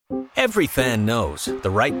Every fan knows the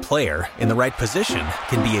right player in the right position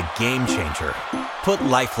can be a game changer. Put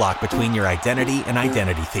LifeLock between your identity and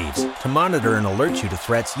identity thieves to monitor and alert you to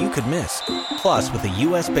threats you could miss. Plus, with a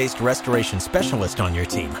U.S.-based restoration specialist on your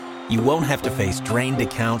team, you won't have to face drained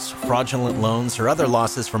accounts, fraudulent loans, or other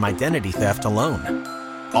losses from identity theft alone.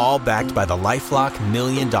 All backed by the LifeLock $1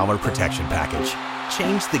 Million Protection Package.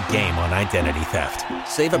 Change the game on identity theft.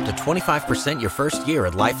 Save up to 25% your first year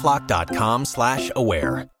at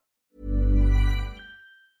LifeLock.com/aware.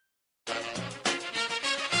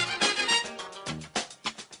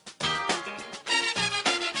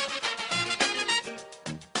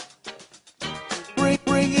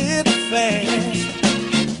 Bring it fast.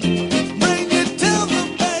 Bring it to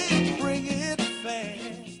the bank. Bring it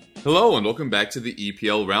fast. Hello and welcome back to the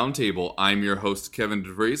EPL Roundtable. I'm your host, Kevin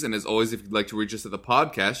DeVries, and as always, if you'd like to reach us at the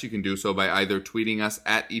podcast, you can do so by either tweeting us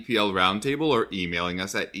at EPL Roundtable or emailing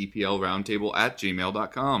us at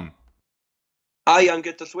eplroundtable@gmail.com. Hi, I'm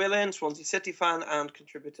Gunther Swillen, Swansea City fan and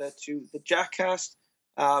contributor to the Jackcast.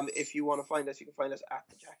 If you want to find us, you can find us at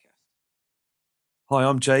the Jackcast. Hi,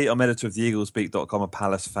 I'm Jay. I'm editor of theeaglesbeak.com, a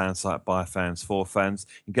Palace fan site by fans for fans.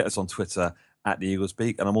 You can get us on Twitter at the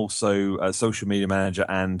Eaglesbeak, and I'm also a social media manager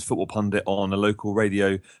and football pundit on a local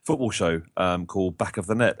radio football show called Back of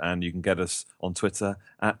the Net, and you can get us on Twitter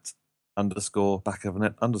at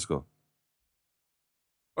 _backofthenet_.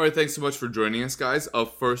 All right, thanks so much for joining us, guys.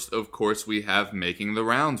 Up first, of course, we have Making the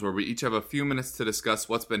Rounds, where we each have a few minutes to discuss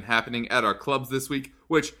what's been happening at our clubs this week,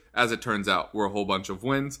 which, as it turns out, were a whole bunch of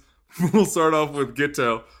wins. We'll start off with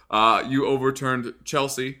Gitto. You overturned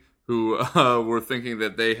Chelsea, who were thinking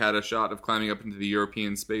that they had a shot of climbing up into the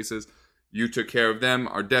European spaces. You took care of them,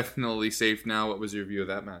 are definitely safe now. What was your view of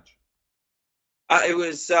that match? It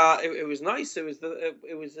was nice. It was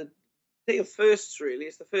a day of firsts, really.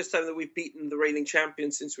 It's the first time that we've beaten the reigning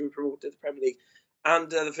champions since we were promoted to the Premier League, and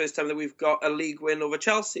the first time that we've got a league win over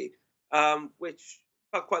Chelsea, which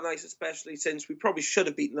felt quite nice, especially since we probably should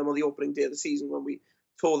have beaten them on the opening day of the season when we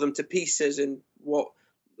tore them to pieces in what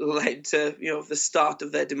led to the start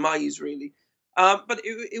of their demise, really. But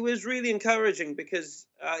it was really encouraging because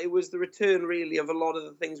it was the return, really, of a lot of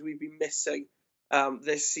the things we've been missing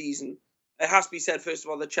this season. It has to be said, first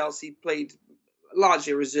of all, that Chelsea played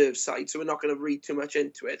largely a reserve side, so we're not going to read too much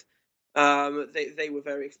into it. They were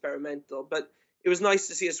very experimental, but it was nice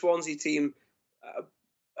to see a Swansea team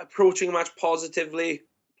approaching a match positively,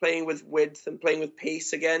 playing with width and playing with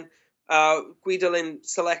pace again. Guidolin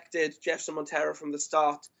selected Jefferson Montero from the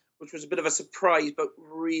start, which was a bit of a surprise, but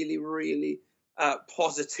really, really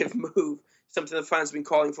positive move. Something the fans have been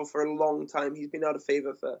calling for a long time. He's been out of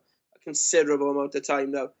favour for a considerable amount of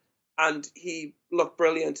time now, and he looked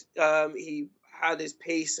brilliant. He had his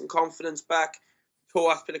pace and confidence back,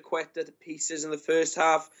 tore Azpilicueta to pieces in the first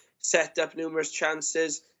half, set up numerous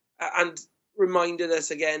chances, and reminded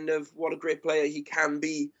us again of what a great player he can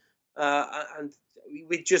be. And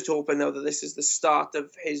we're just hoping now that this is the start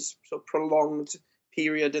of his sort of prolonged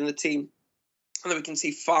period in the team and that we can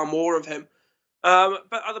see far more of him.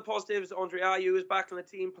 But other positives, Andre Ayew is back in the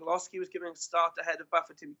team. Pulaski was given a start ahead of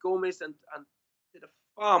Bafétimbi Gomez and did a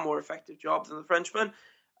far more effective job than the Frenchman.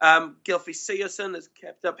 Gylfi Sigurdsson has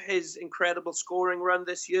kept up his incredible scoring run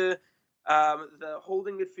this year. The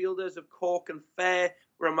holding midfielders of Cork and Fair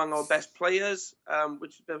were among our best players,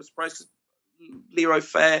 which is a bit of a surprise because Leroy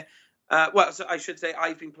Fair... so I should say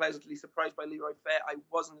I've been pleasantly surprised by Leroy Fair. I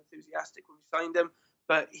wasn't enthusiastic when we signed him,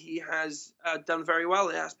 but he has done very well,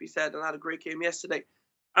 it has to be said, and had a great game yesterday.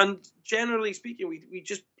 And generally speaking, we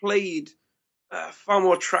just played a far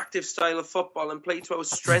more attractive style of football and played to our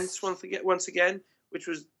strengths once again, which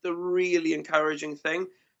was the really encouraging thing.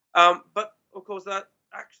 But, of course, that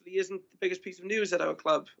actually isn't the biggest piece of news at our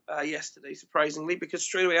club yesterday, surprisingly, because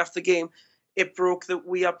straight away after the game, it broke that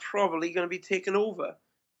we are probably going to be taken over.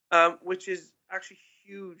 Which is actually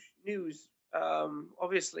huge news,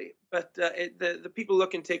 obviously. But the people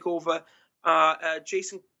looking to take over are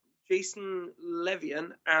Jason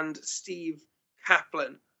Levian and Steve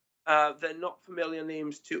Kaplan. They're not familiar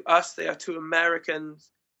names to us. They are two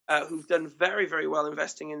Americans who've done very, very well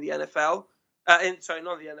investing in the NFL. Not the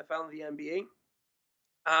NFL, in the NBA.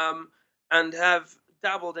 And have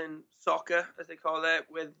dabbled in soccer, as they call it,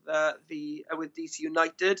 with DC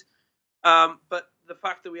United. But the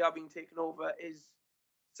fact that we are being taken over is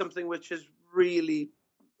something which has really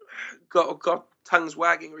got tongues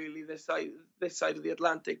wagging, really, this side of the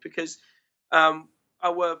Atlantic, because our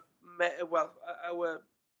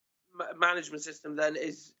management system then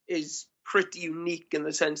is pretty unique in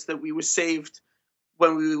the sense that we were saved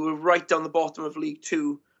when we were right down the bottom of League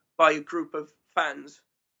Two by a group of fans.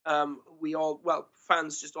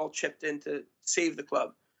 Fans just all chipped in to save the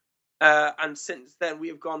club. And since then, we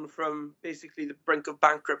have gone from basically the brink of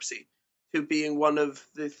bankruptcy to being one of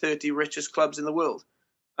the 30 richest clubs in the world.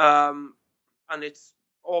 And it's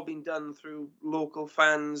all been done through local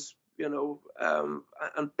fans,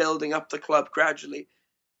 and building up the club gradually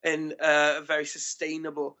in a very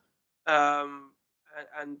sustainable a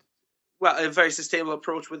very sustainable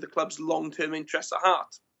approach with the club's long-term interests at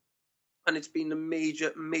heart. And it's been a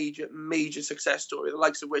major, major, major success story, the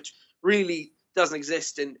likes of which really doesn't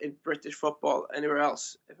exist in British football anywhere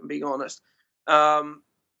else, if I'm being honest.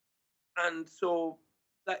 And so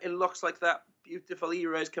that it looks like that beautiful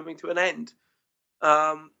era is coming to an end,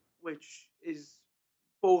 which is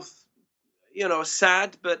both,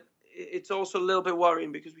 sad, but it's also a little bit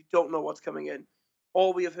worrying because we don't know what's coming in.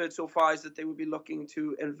 All we have heard so far is that they would be looking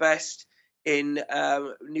to invest in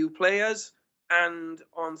new players and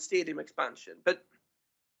on stadium expansion. But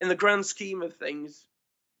in the grand scheme of things,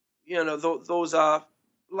 those are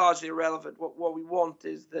largely irrelevant. What we want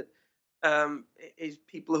is that is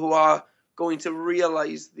people who are going to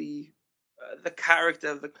realise the character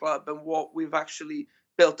of the club and what we've actually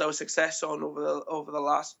built our success on over the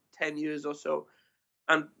last 10 years or so,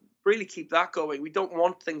 and really keep that going. We don't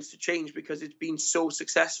want things to change because it's been so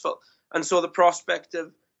successful. And so the prospect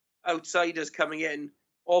of outsiders coming in,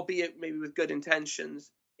 albeit maybe with good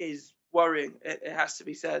intentions, is worrying. It has to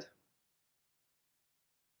be said.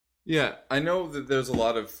 Yeah, I know that there's a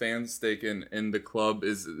lot of fan stake in the club.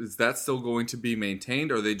 Is that still going to be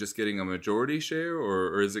maintained? Are they just getting a majority share,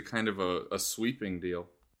 or is it kind of a sweeping deal?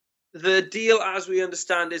 The deal, as we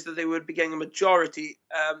understand, is that they would be getting a majority.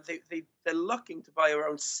 They're looking to buy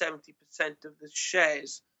around 70% of the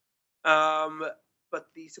shares, but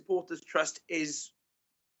the Supporters Trust is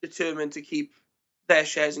determined to keep their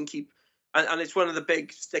shares and it's one of the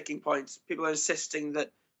big sticking points. People are insisting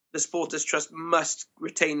that the Supporters Trust must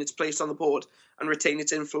retain its place on the board and retain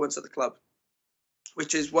its influence at the club,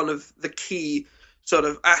 which is one of the key sort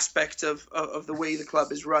of aspects of the way the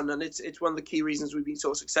club is run. And it's one of the key reasons we've been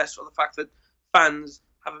so successful, the fact that fans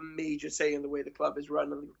have a major say in the way the club is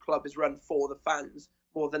run, and the club is run for the fans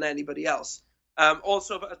more than anybody else.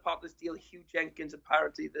 Also, as part of this deal, Hugh Jenkins,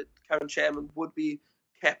 apparently the current chairman, would be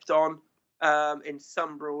kept on in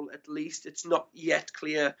some role at least. It's not yet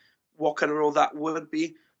clear what kind of role that would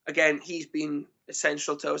be. Again, he's been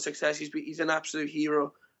essential to our success. He's an absolute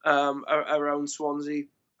hero around Swansea,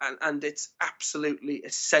 and it's absolutely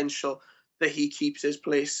essential that he keeps his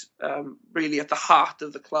place really at the heart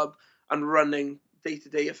of the club and running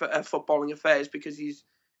day-to-day footballing affairs, because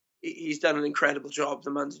he's done an incredible job. The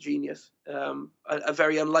man's a genius, a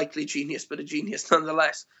very unlikely genius, but a genius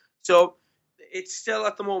nonetheless. So it's still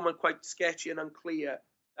at the moment quite sketchy and unclear.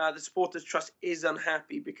 The Supporters Trust is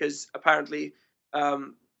unhappy because apparently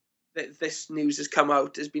this news has come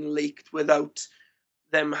out, has been leaked without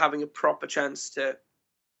them having a proper chance to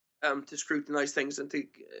scrutinise things and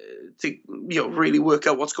to really work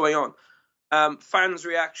out what's going on. Fans'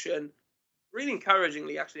 reaction, really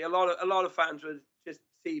encouragingly, actually, a lot of fans would just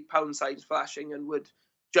see pound signs flashing and would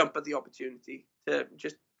jump at the opportunity to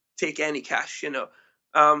just take any cash,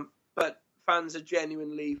 But fans are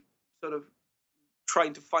genuinely sort of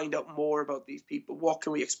trying to find out more about these people. What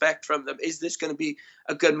can we expect from them? Is this going to be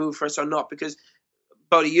a good move for us or not? Because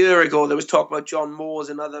about a year ago, there was talk about John Moores,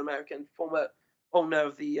 another American former owner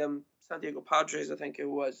of the San Diego Padres, I think it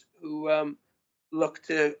was, who looked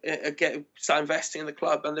to start investing in the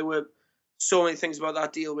club. And there were so many things about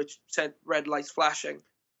that deal which sent red lights flashing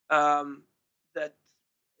that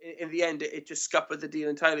in the end, it just scuppered the deal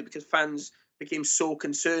entirely, because fans became so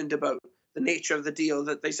concerned about the nature of the deal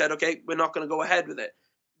that they said, okay, we're not going to go ahead with it.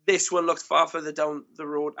 This one looks far further down the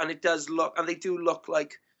road, and they do look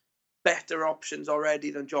like better options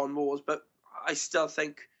already than John Moores. But I still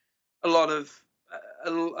think a lot of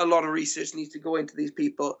research needs to go into these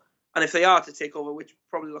people, and if they are to take over, which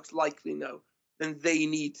probably looks likely now, then they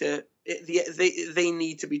need to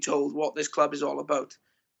be told what this club is all about,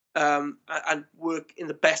 and work in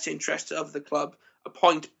the best interest of the club.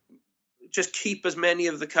 Just keep as many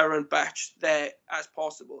of the current batch there as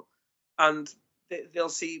possible, and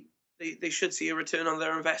they should see a return on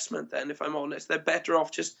their investment then, if I'm honest. They're better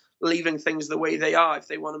off just leaving things the way they are if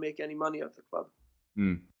they want to make any money out of the club.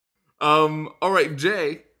 All right,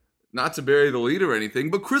 Jay, not to bury the lead or anything,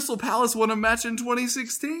 but Crystal Palace won a match in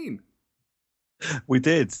 2016. We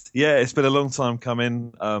did. Yeah, it's been a long time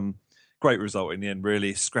coming. Great result in the end,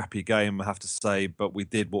 really. Scrappy game, I have to say, but we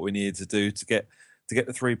did what we needed to do to get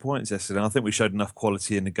the 3 points yesterday. And I think we showed enough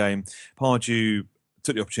quality in the game. Pardew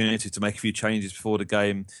took the opportunity to make a few changes before the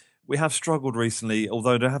game. We have struggled recently,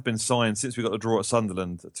 although there have been signs since we got the draw at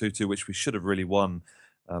Sunderland, 2-2, which we should have really won,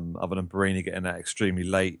 other than Barini getting that extremely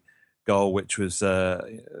late. goal, which was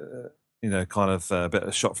kind of a bit of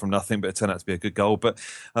a shot from nothing, but it turned out to be a good goal. But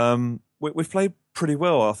we've played pretty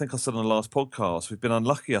well. I think I said on the last podcast, we've been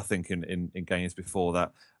unlucky, I think, in games before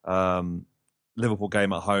that. Liverpool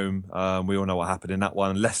game at home, we all know what happened in that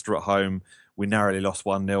one. Leicester at home, we narrowly lost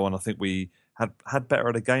 1-0, and I think we had better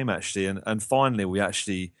at a game, actually. And finally, we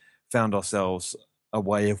actually found ourselves a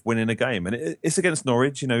way of winning a game. And it's against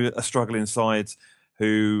Norwich, a struggling side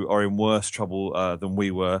who are in worse trouble than we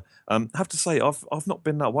were. I have to say, I've not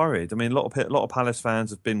been that worried. I mean, a lot of Palace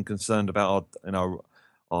fans have been concerned about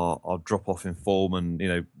our drop off in form, and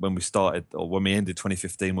when we started or when we ended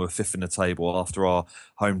 2015, we were fifth in the table after our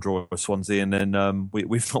home draw with Swansea, and then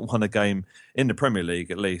we've not won a game in the Premier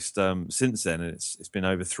League at least since then. And it's been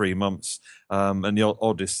over 3 months. And the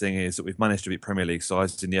oddest thing is that we've managed to beat Premier League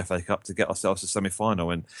sides in the FA Cup to get ourselves to semi-final,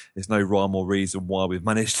 and there's no rhyme or reason why we've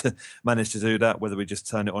managed to do that. Whether we just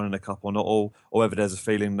turn it on in a cup or not, or whether there's a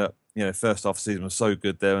feeling that first half of the season was so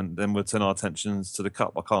good there, and then we'll turn our attentions to the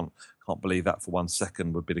cup. I can't believe that for 1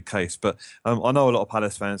 second would be the case. But I know a lot of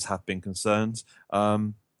Palace fans have been concerned.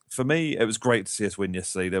 For me, it was great to see us win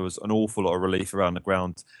yesterday. There was an awful lot of relief around the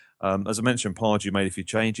ground. As I mentioned, Pardew made a few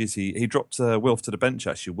changes. He dropped Wilf to the bench,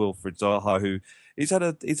 actually, Wilfried Zaha, who he's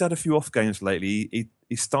had a few off games lately.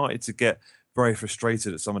 He started to get very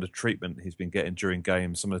frustrated at some of the treatment he's been getting during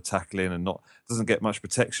games, some of the tackling, and doesn't get much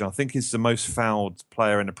protection. I think he's the most fouled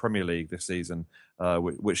player in the Premier League this season,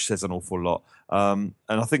 which says an awful lot. And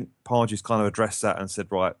I think Pardew's kind of addressed that and said,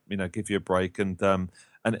 right, give you a break, and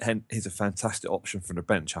he's a fantastic option from the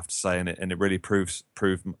bench, I have to say, and it really proved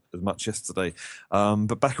as much yesterday.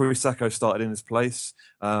 But Bakary Sakho started in his place.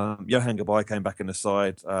 Johan Gabai came back in the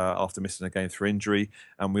side after missing a game through injury,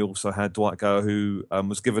 and we also had Dwight Gower, who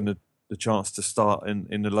was given the chance to start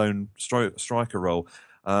in the lone striker role.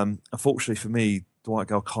 Unfortunately for me, Dwight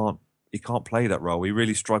Gower can't play that role. He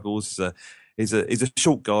really struggles. He's a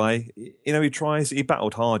short guy. He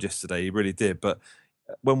battled hard yesterday. He really did. But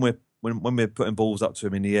when we're putting balls up to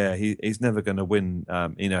him in the air, he's never going to win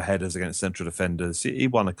headers against central defenders. He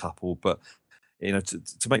won a couple, but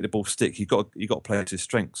to make the ball stick, you got to play to his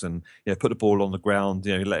strengths, and put the ball on the ground,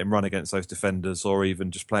 let him run against those defenders, or even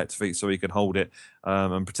just play it to feet so he can hold it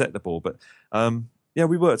and protect the ball. But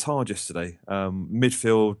we worked hard yesterday.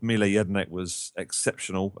 Midfield, Mile Jedinak was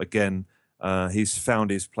exceptional again. He's found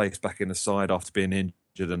his place back in the side after being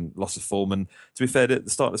injured and loss of form. And to be fair, at the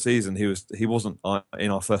start of the season, he wasn't in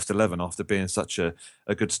our first 11 after being such a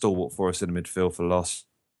good stalwart for us in the midfield for the last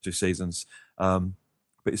 2 seasons.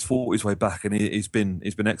 But he's fought his way back, and he's been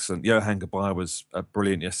excellent. Johan Gabai was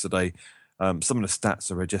brilliant yesterday. Some of the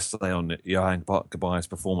stats I read yesterday on Johan Gabai's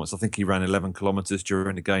performance. I think he ran 11 kilometres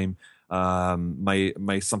during the game.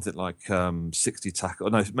 Made something like 60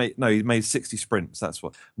 tackles. He made 60 sprints. That's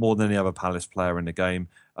more than any other Palace player in the game.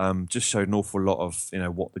 Just showed an awful lot of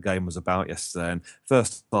what the game was about yesterday. And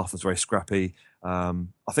first half was very scrappy. I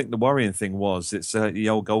think the worrying thing was it's the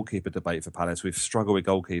old goalkeeper debate for Palace. We've struggled with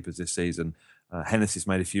goalkeepers this season. Hennessy's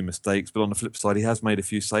made a few mistakes, but on the flip side, he has made a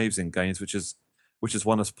few saves in games, which has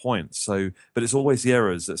won us points. So, but it's always the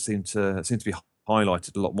errors that seem to be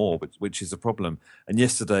highlighted a lot more, which is a problem. And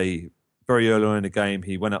yesterday, very early on in the game,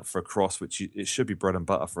 he went up for a cross, which it should be bread and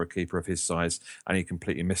butter for a keeper of his size, and he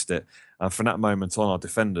completely missed it. From that moment on, our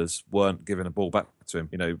defenders weren't giving a ball back to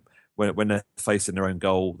him. When they're facing their own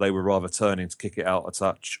goal, they were rather turning to kick it out a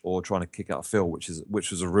touch or trying to kick out a field, which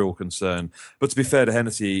was a real concern. But to be fair to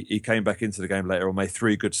Hennessy, he came back into the game later and made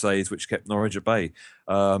 3 good saves, which kept Norwich at bay.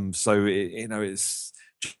 It's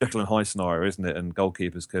Jekyll and Hyde scenario, isn't it? And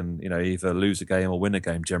goalkeepers can either lose a game or win a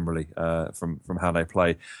game generally from how they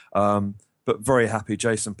play. But very happy.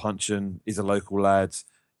 Jason Puncheon is a local lad.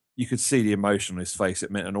 You could see the emotion on his face.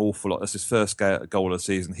 It meant an awful lot. That's his first goal of the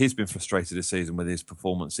season. He's been frustrated this season with his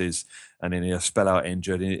performances, and then he's spell out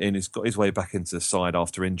injured, and he's got his way back into the side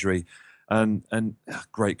after injury. And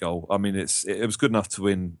great goal. I mean, it was good enough to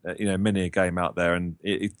win many a game out there, and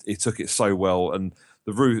he took it so well. And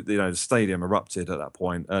the stadium erupted at that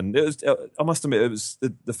point. And it was, I must admit, it was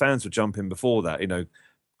the fans were jumping before that. Kind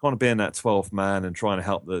of being that 12th man and trying to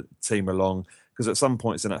help the team along. Because at some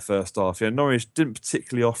points in that first half, Norwich didn't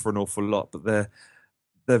particularly offer an awful lot, but they're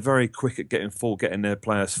very quick at getting their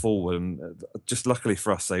players forward, and just luckily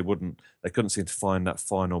for us, they couldn't seem to find that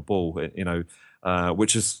final ball,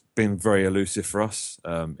 which has been very elusive for us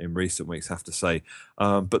in recent weeks, I have to say.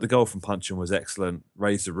 But the goal from Puncheon was excellent,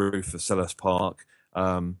 raised the roof of Selhurst Park.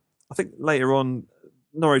 I think later on,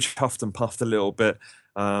 Norwich huffed and puffed a little bit.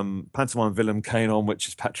 Pantomime villain came on, which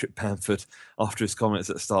is Patrick Bamford, after his comments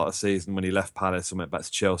at the start of the season when he left Palace and went back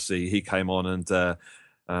to Chelsea. He came on and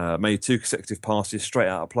made 2 consecutive passes straight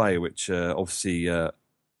out of play, which obviously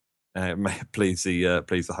may please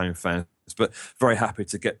the home fans. But very happy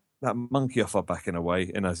to get that monkey off our back in a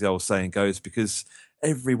way, and as the old saying goes, because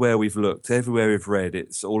everywhere we've looked, everywhere we've read,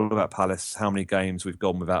 it's all about Palace. How many games we've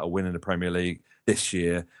gone without a win in the Premier League this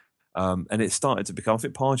year, and it started to become. I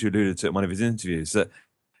think Pardew alluded to it in one of his interviews that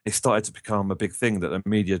it started to become a big thing that the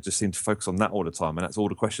media just seem to focus on that all the time, and that's all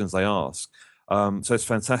the questions they ask. So it's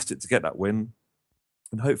fantastic to get that win,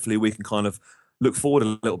 and hopefully we can kind of look forward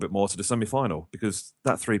a little bit more to the semi-final, because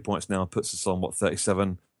that 3 points now puts us on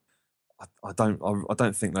 37. I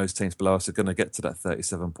don't think those teams below us are going to get to that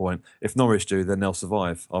 37 point. If Norwich do, then they'll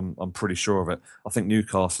survive. I'm pretty sure of it. I think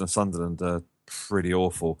Newcastle and Sunderland are pretty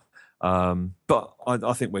awful. But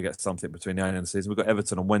I think we get something between the end of the season. We've got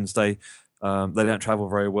Everton on Wednesday. They don't travel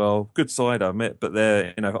very well. Good side, I admit, but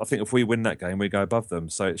they're, I think if we win that game, we go above them.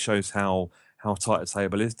 So it shows how tight the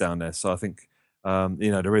table is down there. So I think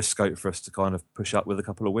there is scope for us to kind of push up with a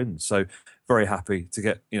couple of wins. So very happy to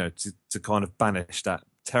get to kind of banish that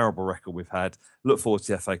terrible record we've had. Look forward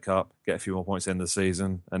to the FA Cup, get a few more points in the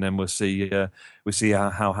season, and then we'll see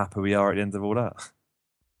how happy we are at the end of all that.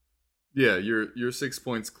 Yeah, you're 6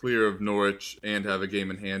 points clear of Norwich and have a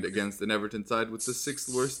game in hand against an Everton side with the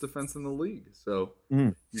 6th worst defense in the league. So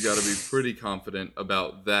you got to be pretty confident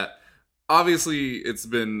about that. Obviously, it's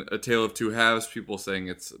been a tale of two halves. People saying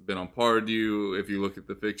it's been on Pardew. If you look at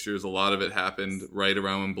the fixtures, a lot of it happened right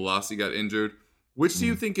around when Bolasie got injured. Which do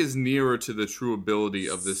you think is nearer to the true ability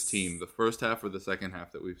of this team, the first half or the second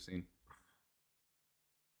half that we've seen?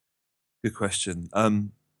 Good question.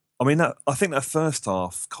 I think that first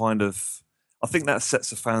half I think that sets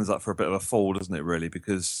the fans up for a bit of a fall, doesn't it, really?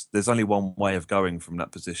 Because there's only one way of going from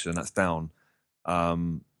that position, that's down.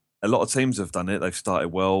 A lot of teams have done it. They've started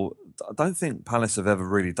well. I don't think Palace have ever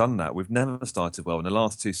really done that. We've never started well. In the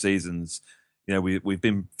last 2 seasons, we've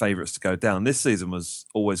been favourites to go down. This season was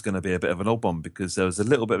always going to be a bit of an odd one because there was a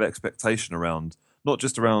little bit of expectation around, not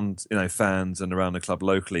just around fans and around the club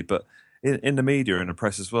locally, but in the media and the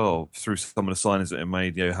press as well, through some of the signings that were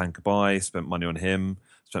made. Johan Cabaye, spent money on him,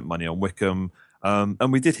 spent money on Wickham.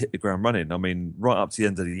 And we did hit the ground running. I mean, right up to the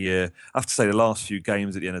end of the year, I have to say the last few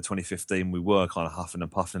games at the end of 2015, we were kind of huffing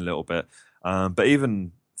and puffing a little bit. But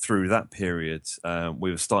even through that period,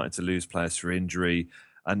 we were starting to lose players through injury.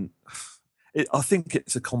 And I think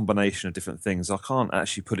it's a combination of different things. I can't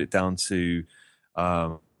actually put it down to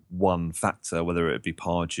one factor, whether it be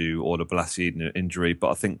Pardew or the Bolasie injury. But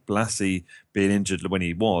I think Bolasie being injured when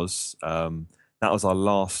he was, that was our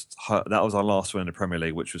last win in the Premier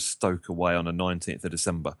League, which was Stoke away on the 19th of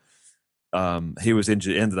December. He was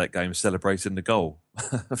injured at the end of that game, celebrating the goal,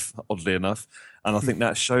 oddly enough. And I think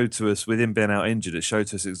that showed to us, with him being out injured, it showed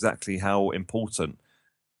to us exactly how important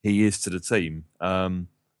he is to the team.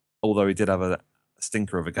 Although he did have a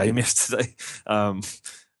stinker of a game yesterday,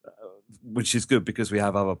 which is good because we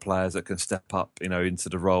have other players that can step up, into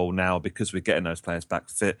the role now because we're getting those players back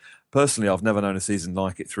fit. Personally, I've never known a season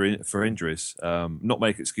like it for injuries. Not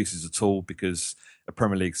make excuses at all because a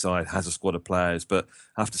Premier League side has a squad of players, but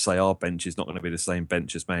I have to say our bench is not going to be the same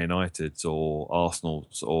bench as Man United's or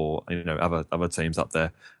Arsenal's or other teams up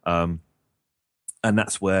there, and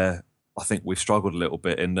that's where I think we've struggled a little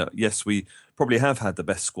bit in that. Yes, we probably have had the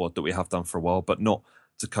best squad that we have done for a while, but not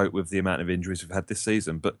to cope with the amount of injuries we've had this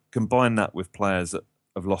season. But combine that with players that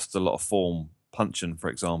have lost a lot of form. Puncheon, for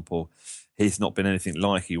example, he's not been anything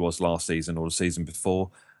like he was last season or the season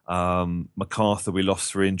before. MacArthur, we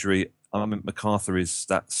lost through injury. I mean, MacArthur is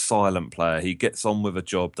that silent player. He gets on with a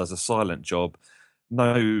job, does a silent job.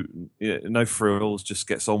 No frills, just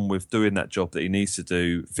gets on with doing that job that he needs to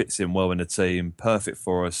do, fits in well in the team, perfect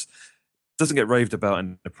for us. Doesn't get raved about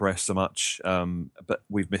in the press so much, but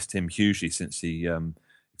we've missed him hugely since he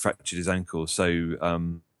fractured his ankle. So,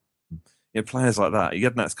 players like that.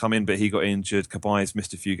 Yednat's come in, but he got injured. Cabaye's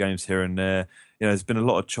missed a few games here and there. There's been a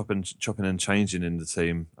lot of chopping and changing in the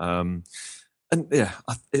team.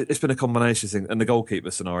 It's been a combination thing. And the goalkeeper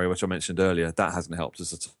scenario, which I mentioned earlier, that hasn't helped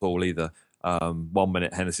us at all either. 1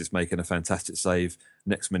 minute Hennessy's making a fantastic save,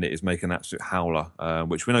 next minute he's making an absolute howler,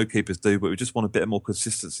 which we know keepers do, but we just want a bit more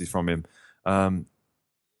consistency from him.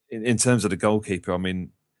 In terms of the goalkeeper, I mean,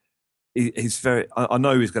 he's very. I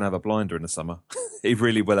know he's going to have a blinder in the summer. He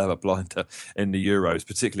really will have a blinder in the Euros,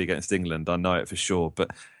 particularly against England. I know it for sure. But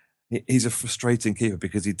he's a frustrating keeper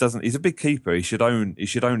because he doesn't. He's a big keeper. He should own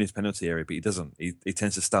his penalty area, but he doesn't. He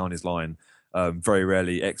tends to stay on his line. Very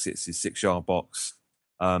rarely exits his 6-yard box.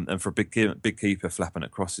 And for a big keeper flapping at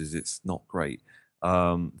crosses, it's not great.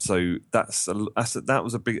 So that's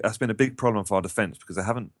been a big problem for our defence because they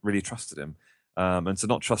haven't really trusted him. And to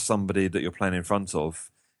not trust somebody that you're playing in front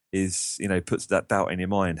of is, puts that doubt in your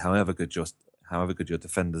mind, however good your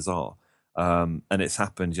defenders are. And it's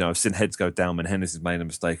happened. I've seen heads go down when Henderson's made a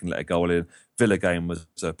mistake and let a goal in. Villa game was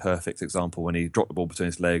a perfect example when he dropped the ball between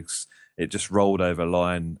his legs. It just rolled over a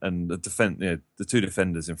line, and the two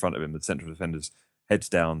defenders in front of him, the central defenders, heads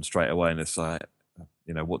down straight away, and it's like,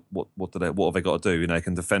 what have they got to do? They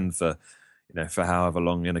can defend for however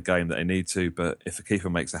long in a game that they need to, but if a keeper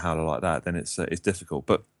makes a howler like that, then it's difficult.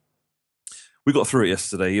 But we got through it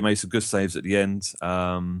yesterday. He made some good saves at the end.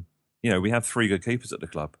 We have three good keepers at the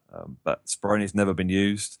club, but Speroni's never been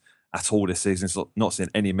used at all this season. He's not seen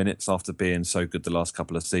any minutes after being so good the last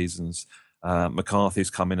couple of seasons. McCarthy's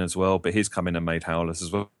come in as well, but he's come in and made howlers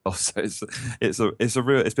as well. So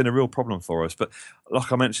it's been a real problem for us. But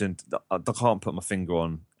like I mentioned, I can't put my finger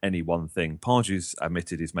on any one thing. Pardew's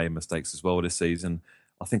admitted he's made mistakes as well this season.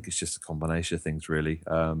 I think it's just a combination of things, really.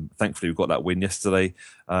 Thankfully, we got that win yesterday,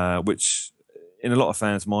 which in a lot of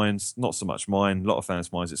fans' minds, not so much mine, a lot of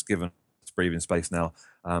fans' minds, it's given us breathing space now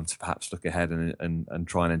to perhaps look ahead and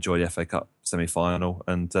try and enjoy the FA Cup semi-final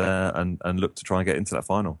and look to try and get into that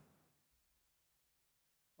final.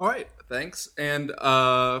 All right, thanks. And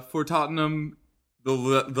for Tottenham, the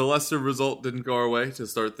Leicester result didn't go our way to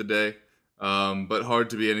start the day, but hard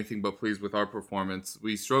to be anything but pleased with our performance.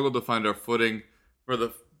 We struggled to find our footing for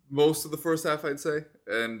the most of the first half, I'd say,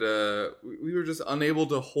 and we were just unable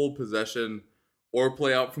to hold possession or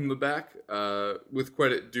play out from the back, with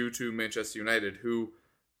credit due to Manchester United, who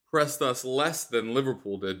pressed us less than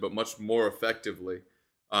Liverpool did, but much more effectively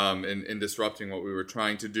in disrupting what we were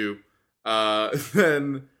trying to do.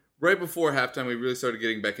 Then right before halftime, we really started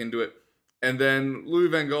getting back into it. And then Louis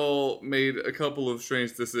van Gaal made a couple of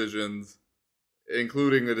strange decisions,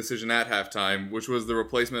 including the decision at halftime, which was the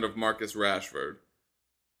replacement of Marcus Rashford.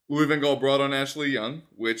 Louis van Gaal brought on Ashley Young,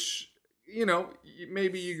 which,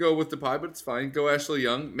 maybe you go with Depay, but it's fine. Go Ashley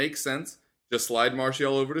Young. Makes sense. Just slide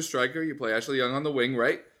Martial over to striker. You play Ashley Young on the wing,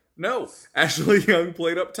 right? No. Ashley Young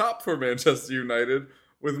played up top for Manchester United,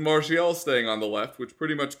 with Martial staying on the left, which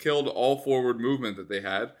pretty much killed all forward movement that they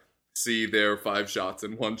had. See their 5 shots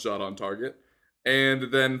and 1 shot on target.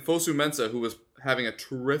 And then Fosu Mensah, who was having a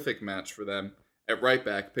terrific match for them at right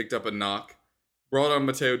back, picked up a knock, brought on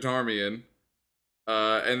Matteo Darmian,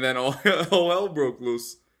 and then all hell broke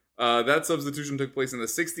loose. That substitution took place in the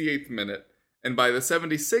 68th minute, and by the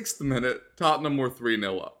 76th minute, Tottenham were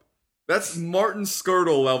 3-0 up. That's Martin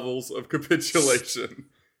Skirtle levels of capitulation.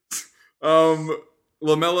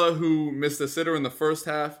 Lamela, who missed a sitter in the first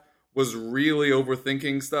half, was really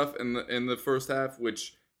overthinking stuff in the first half,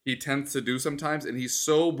 which he tends to do sometimes, and he's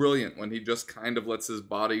so brilliant when he just kind of lets his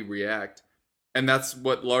body react. And that's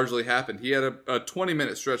what largely happened. He had a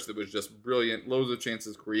 20-minute stretch that was just brilliant, loads of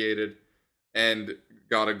chances created, and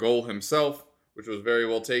got a goal himself, which was very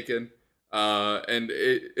well taken.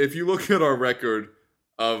 If you look at our record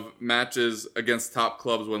of matches against top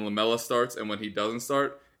clubs when Lamela starts and when he doesn't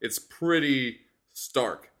start, it's pretty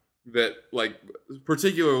stark that,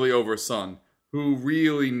 particularly over Son, who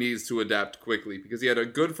really needs to adapt quickly, because he had a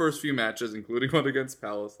good first few matches, including one against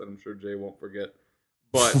Palace that I'm sure Jay won't forget,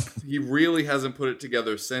 but he really hasn't put it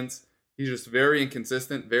together since. He's just very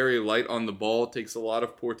inconsistent, very light on the ball, takes a lot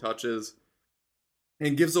of poor touches,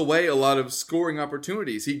 and gives away a lot of scoring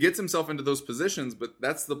opportunities. He gets himself into those positions, but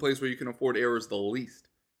that's the place where you can afford errors the least.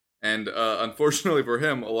 And unfortunately for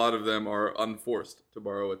him, a lot of them are unforced, to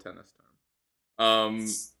borrow a tennis term.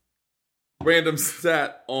 Random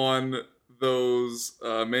stat on those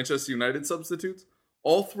Manchester United substitutes.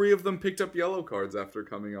 All 3 of them picked up yellow cards after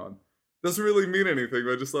coming on. Doesn't really mean anything,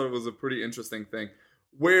 but I just thought it was a pretty interesting thing.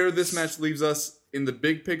 Where this match leaves us in the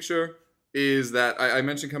big picture is that I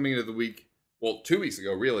mentioned coming into the week, 2 weeks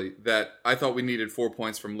ago really, that I thought we needed 4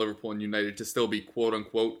 points from Liverpool and United to still be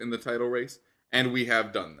quote-unquote in the title race, and we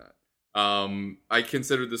have done that. I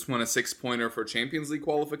considered this one a 6-pointer for Champions League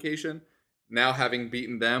qualification. Now, having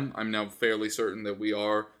beaten them, I'm now fairly certain that we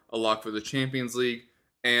are a lock for the Champions League,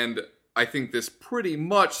 and I think this pretty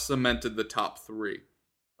much cemented the top 3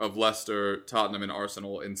 of Leicester, Tottenham, and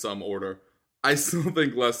Arsenal in some order. I still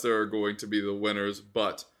think Leicester are going to be the winners,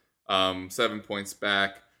 but 7 points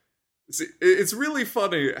back. See, it's really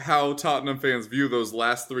funny how Tottenham fans view those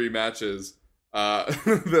last 3 matches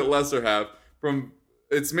that Leicester have.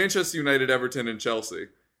 It's Manchester United, Everton, and Chelsea.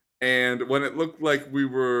 And when it looked like we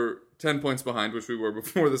were 10 points behind, which we were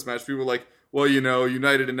before this match, people were like, well,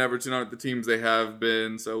 United and Everton aren't the teams they have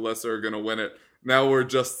been, so Leicester are going to win it. Now we're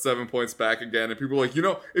just 7 points back again, and people are like,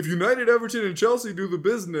 if United, Everton, and Chelsea do the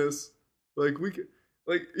business,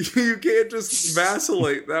 you can't just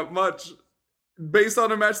vacillate that much based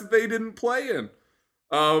on a match that they didn't play in.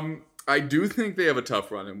 I do think they have a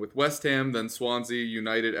tough run, and with West Ham, then Swansea,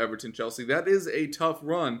 United, Everton, Chelsea, that is a tough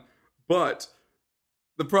run, but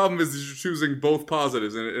The problem is you're choosing both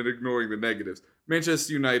positives and ignoring the negatives.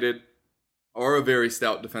 Manchester United are a very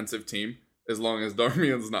stout defensive team, as long as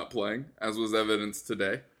Darmian's not playing, as was evidenced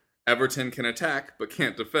today. Everton can attack, but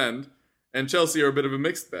can't defend. And Chelsea are a bit of a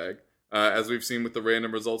mixed bag, as we've seen with the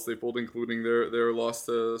random results they pulled, including their loss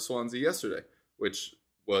to Swansea yesterday, which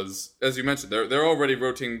was, as you mentioned, they're already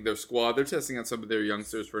rotating their squad. They're testing out some of their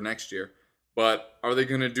youngsters for next year. But are they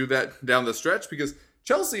going to do that down the stretch? Because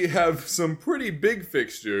Chelsea have some pretty big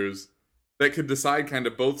fixtures that could decide kind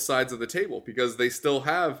of both sides of the table, because they still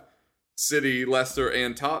have City, Leicester,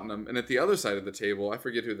 and Tottenham. And at the other side of the table, I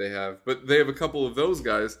forget who they have, but they have a couple of those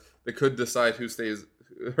guys that could decide who stays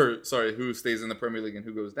in the Premier League and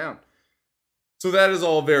who goes down. So that is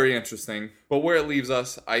all very interesting. But where it leaves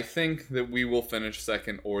us, I think that we will finish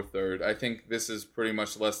second or third. I think this is pretty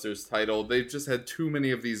much Leicester's title. They've just had too many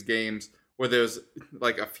of these games where there's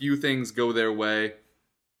like a few things go their way.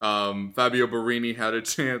 Fabio Borini had a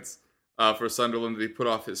chance for Sunderland that he put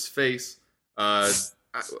off his face. I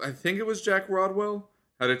think it was Jack Rodwell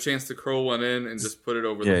had a chance to curl one in and just put it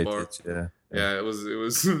over the bar. Yeah, it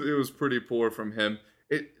was pretty poor from him.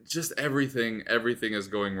 It just everything is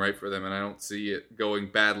going right for them, and I don't see it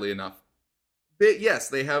going badly enough. Yes,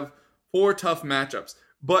 they have 4 tough matchups,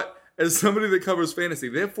 but as somebody that covers fantasy,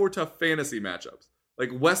 they have 4 tough fantasy matchups. Like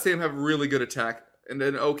West Ham have a really good attack and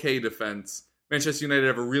an okay defense. Manchester United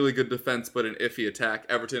have a really good defense but an iffy attack.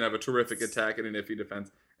 Everton have a terrific attack and an iffy defense.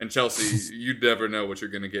 And Chelsea, you never know what you're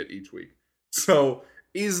going to get each week. So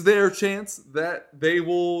is there a chance that they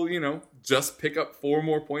will, just pick up 4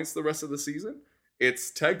 more points the rest of the season? It's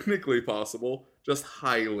technically possible, just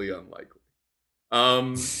highly unlikely.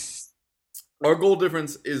 Our goal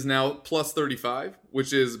difference is now plus 35,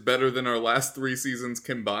 which is better than our last 3 seasons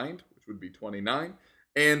combined, which would be 29.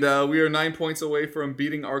 And we are 9 points away from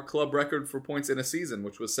beating our club record for points in a season,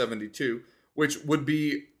 which was 72, which would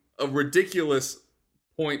be a ridiculous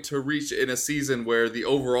point to reach in a season where the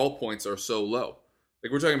overall points are so low.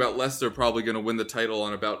 Like, we're talking about Leicester probably going to win the title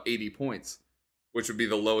on about 80 points, which would be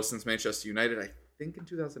the lowest since Manchester United, I think, in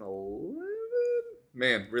 2011.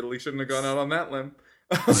 Man, really shouldn't have gone out on that limb.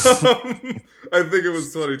 I think it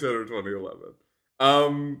was 2010 or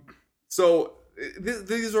 2011. So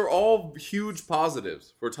these are all huge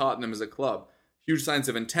positives for Tottenham as a club. Huge signs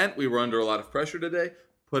of intent. We were under a lot of pressure today.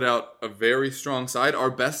 Put out a very strong side. Our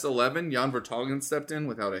best 11, Jan Vertonghen stepped in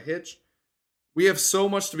without a hitch. We have so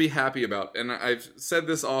much to be happy about. And I've said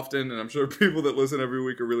this often, and I'm sure people that listen every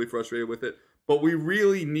week are really frustrated with it. But we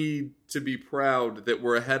really need to be proud that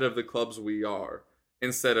we're ahead of the clubs we are,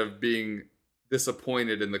 instead of being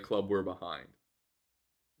disappointed in the club we're behind.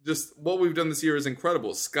 Just what we've done this year is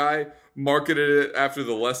incredible. Sky marketed it after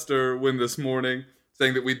the Leicester win this morning,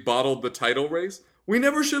 saying that we'd bottled the title race. We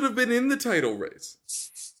never should have been in the title race.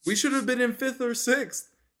 We should have been in 5th or 6th.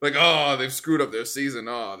 Like, oh, they've screwed up their season.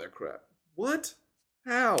 Oh, they're crap. What?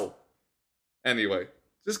 How? Anyway,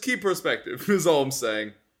 just keep perspective is all I'm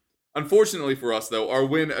saying. Unfortunately for us, though, our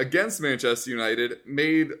win against Manchester United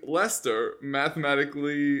made Leicester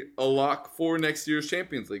mathematically a lock for next year's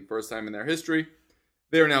Champions League. First time in their history.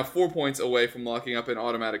 They are now 4 points away from locking up an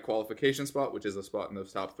automatic qualification spot, which is a spot in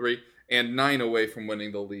those top 3, and 9 away from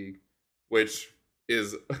winning the league, which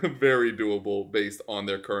is very doable based on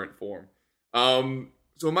their current form.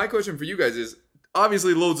 So my question for you guys is,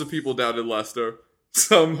 obviously loads of people doubted Leicester.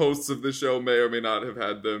 Some hosts of the show may or may not have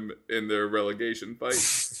had them in their relegation fight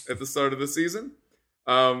at the start of the season.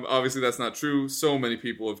 Obviously, that's not true. So many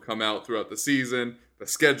people have come out throughout the season. The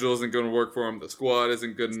schedule isn't going to work for them. The squad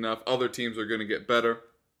isn't good enough. Other teams are going to get better.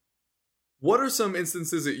 What are some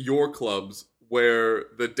instances at your clubs where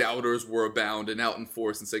the doubters were abound and out in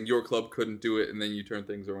force and saying your club couldn't do it, and then you turn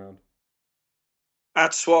things around?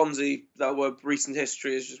 At Swansea, that were recent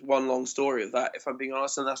history is just one long story of that, if I'm being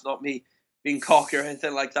honest, and that's not me being cocky or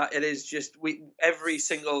anything like that. It is just every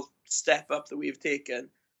single step up that we've taken,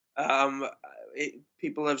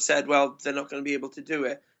 people have said, well, they're not going to be able to do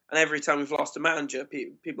it. And every time we've lost a manager,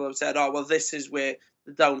 people have said, oh, well, this is where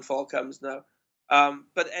the downfall comes now.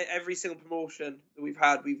 But every single promotion that we've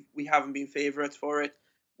had, we haven't been favourites for it.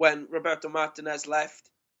 When Roberto Martinez left,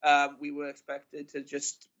 we were expected to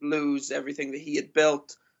just lose everything that he had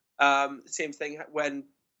built. Same thing when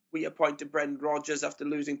we appointed Brendan Rodgers after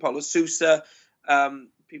losing Paulo Sousa.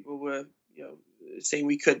 People were, saying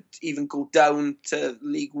we could even go down to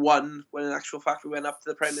League One, when in actual fact we went up to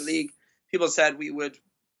the Premier League. People said we would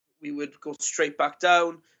go straight back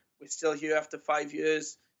down. We're still here after 5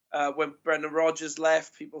 years. When Brendan Rodgers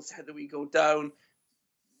left, people said that we go down.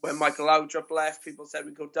 When Michael Laudrup left, people said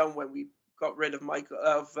we'd go down. When we got rid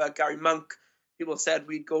of Gary Monk, people said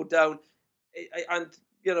we'd go down. And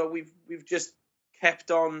we've just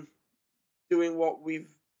kept on doing what we've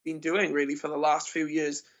been doing really for the last few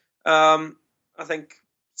years. I think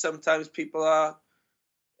sometimes people are,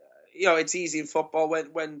 it's easy in football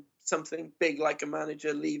when something big like a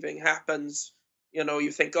manager leaving happens.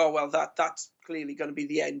 You think, oh well, that's clearly going to be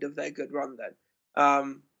the end of their good run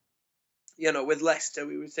then. With Leicester,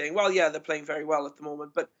 we were saying, well, yeah, they're playing very well at the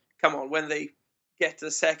moment, but come on, when they get to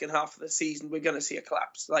the second half of the season, we're going to see a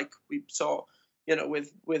collapse, like we saw,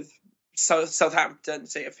 with Southampton,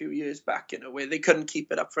 say a few years back, where they couldn't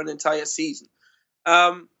keep it up for an entire season.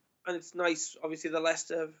 And it's nice, obviously, the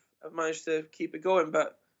Leicester have managed to keep it going,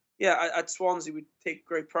 but yeah, at Swansea, we take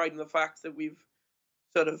great pride in the fact that we've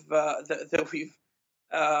sort of that we've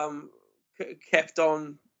kept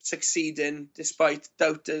on succeeding despite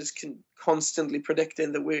doubters constantly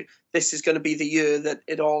predicting that this is going to be the year that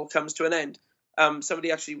it all comes to an end.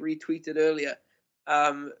 Somebody actually retweeted earlier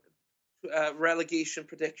relegation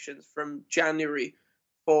predictions from January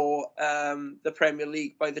for the Premier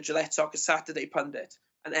League by the Gillette Soccer Saturday pundit,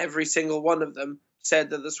 and every single one of them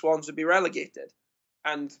said that the Swans would be relegated.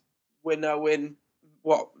 And we're now in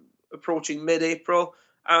approaching mid-April,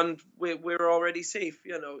 and we're already safe.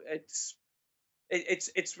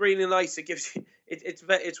 It's really nice. It gives you,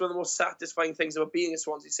 it's one of the most satisfying things about being a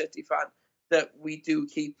Swansea City fan, that we do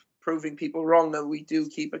keep proving people wrong and we do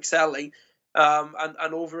keep excelling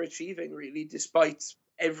and overachieving really, despite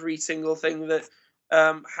every single thing that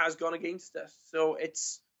has gone against us. So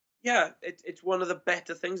it's one of the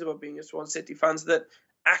better things about being a Swansea City fans, that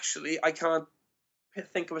actually I can't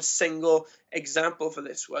think of a single example for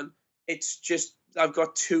this one. It's just I've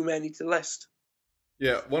got too many to list.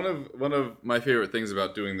 Yeah, one of my favorite things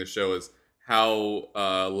about doing this show is how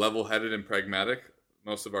level-headed and pragmatic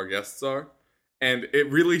most of our guests are. And it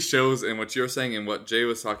really shows in what you're saying and what Jay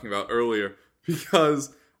was talking about earlier,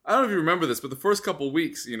 because I don't know if you remember this, but the first couple of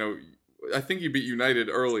weeks, I think you beat United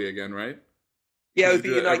early again, right? Yeah, we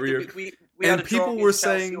beat United. We and people were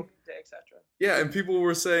saying, etc. Yeah, and people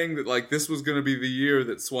were saying that like this was going to be the year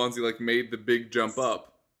that Swansea like made the big jump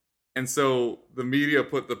up, and so the media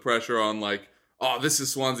put the pressure on like, oh, this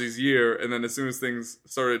is Swansea's year, and then as soon as things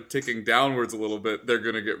started ticking downwards a little bit, they're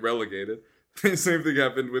going to get relegated. The same thing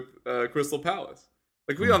happened with Crystal Palace.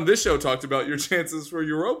 Like we on this show talked about your chances for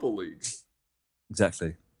Europa League.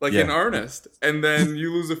 Exactly. Like in earnest, and then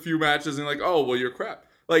you lose a few matches and like, oh well, you're crap.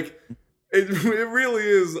 Like it really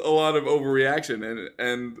is a lot of overreaction,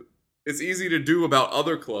 and it's easy to do about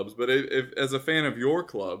other clubs, but if as a fan of your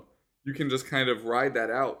club, you can just kind of ride that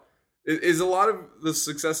out. Is a lot of the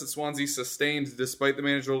success at Swansea sustained despite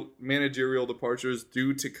the managerial departures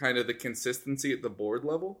due to kind of the consistency at the board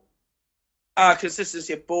level?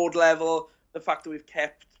 Consistency at board level, the fact that we've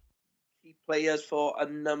kept key players for a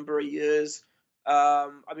number of years.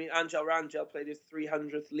 Angel Rangel played his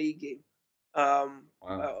 300th league game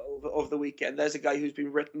of the weekend. There's a guy who's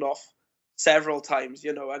been written off several times,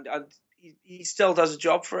 and he still does a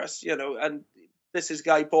job for us, and this is a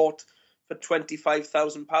guy bought for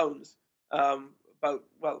 £25,000 about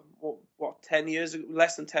 10 years ago,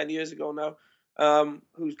 less than 10 years ago now,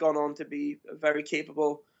 who's gone on to be a very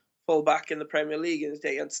capable fullback in the Premier League in his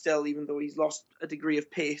day, and still, even though he's lost a degree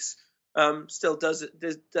of pace, still does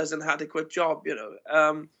an adequate job.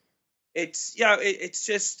 It's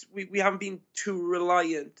just we haven't been too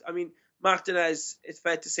reliant. I mean, Martinez, it's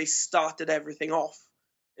fair to say, started everything off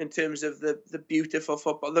in terms of the beautiful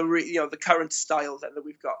football, the current style that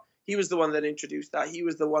we've got. He was the one that introduced that. He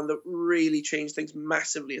was the one that really changed things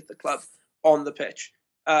massively at the club on the pitch.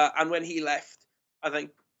 And when he left, I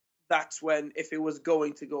think that's when, if it was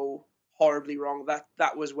going to go horribly wrong,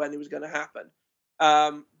 that was when it was going to happen.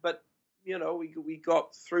 But we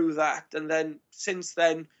got through that, and then since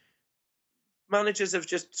then, managers have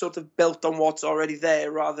just sort of built on what's already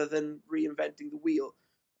there rather than reinventing the wheel.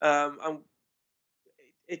 And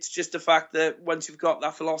it's just a fact that once you've got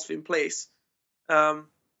that philosophy in place, it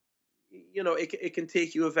can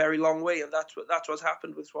take you a very long way, and that's what's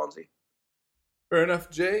happened with Swansea. Fair enough,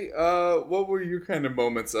 Jay. What were your kind of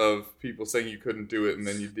moments of people saying you couldn't do it and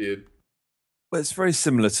then you did? Well, it's very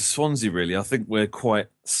similar to Swansea, really. I think we're quite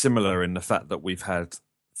similar in the fact that we've had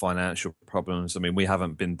financial problems. I mean, we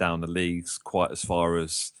haven't been down the leagues quite as far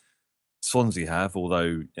as Swansea have,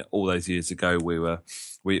 although all those years ago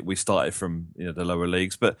we started from the lower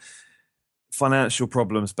leagues. But financial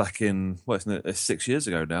problems back in 6 years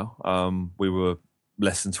ago now. We were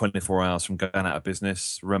less than 24 hours from going out of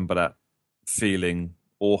business. Remember that feeling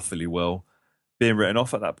awfully well, being written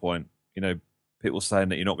off at that point. People saying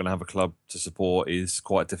that you're not going to have a club to support is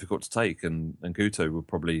quite difficult to take, and Guto would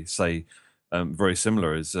probably say very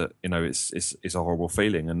similar. Is that it's a horrible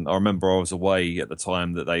feeling, and I remember I was away at the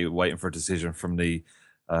time that they were waiting for a decision from the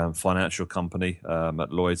financial company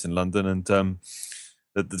at Lloyd's in London, and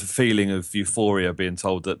the feeling of euphoria being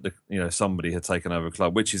told that somebody had taken over a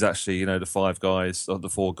club, which is actually the five guys or the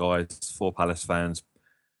four guys, four Palace fans,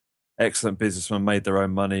 excellent businessmen, made their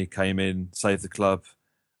own money, came in, saved the club.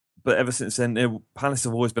 But ever since then, Palace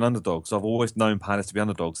have always been underdogs. I've always known Palace to be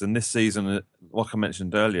underdogs. And this season, like I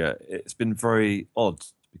mentioned earlier, it's been very odd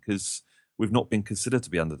because we've not been considered to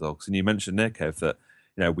be underdogs. And you mentioned there, Kev, that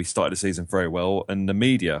we started the season very well, and the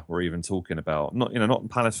media were even talking about not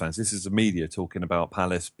Palace fans. This is the media talking about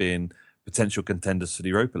Palace being potential contenders for the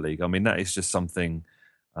Europa League. I mean, that is just something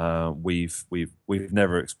we've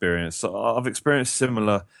never experienced. So I've experienced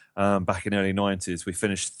similar back in the early 90s. We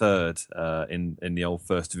finished third in the old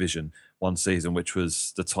First Division one season, which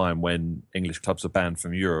was the time when English clubs were banned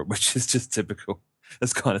from Europe, which is just typical.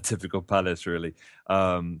 That's kind of typical Palace, really.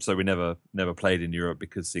 So we never played in Europe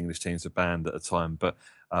because the English teams were banned at the time. But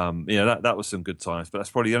that was some good times. But that's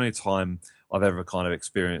probably the only time I've ever kind of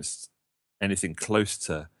experienced anything close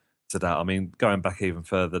to that. I mean, going back even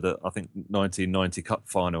further, I think 1990 Cup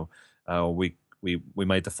final, we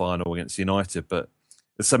made the final against United, but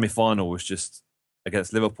the semi-final was just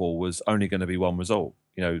against Liverpool was only going to be one result.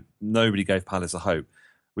 Nobody gave Palace a hope.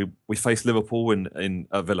 We faced Liverpool in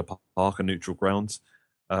Villa Park, a neutral ground.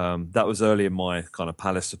 That was early in my kind of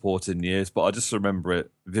Palace supporting years, but I just remember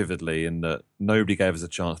it vividly in that nobody gave us a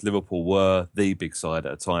chance. Liverpool were the big side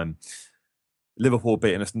at a time. Liverpool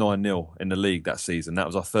beating us 9-0 in the league that season. That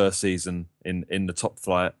was our first season in the top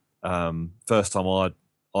flight. First time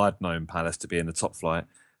I'd known Palace to be in the top flight.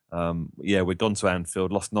 We'd gone to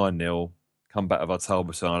Anfield, lost 9-0, come back with our tail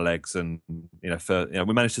between our legs, and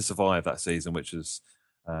we managed to survive that season, which is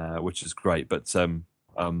great. But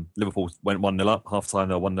Liverpool went 1-0 up, half time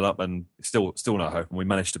they were 1-0 up, and still no hope. And we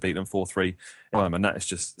managed to beat them 4-3. And that is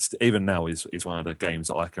just, even now, is one of the games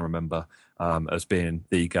that I can remember as being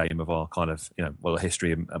the game of our kind of the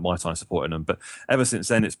history at my time supporting them. But ever since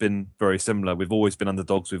then, it's been very similar. We've always been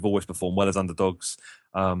underdogs. We've always performed well as underdogs.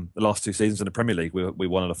 The last two seasons in the Premier League, we're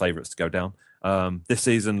one of the favourites to go down. This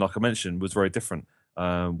season, like I mentioned, was very different.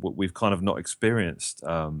 We've kind of not experienced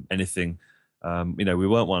anything. We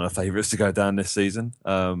weren't one of the favourites to go down this season,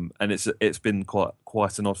 and it's been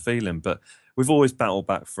quite an odd feeling. But we've always battled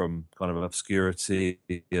back from kind of obscurity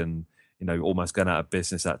and almost going out of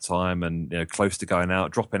business at time, and close to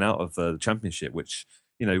dropping out of the Championship. Which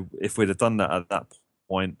if we'd have done that at that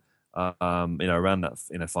point, around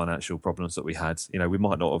that financial problems that we had, we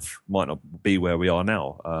might not be where we are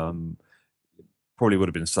now. Probably would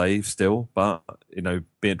have been saved still, but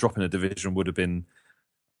dropping a division would have been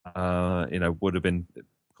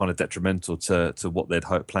kind of detrimental to what they'd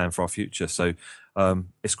planned for our future. So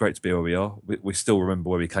it's great to be where we are. We still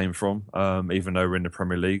remember where we came from, even though we're in the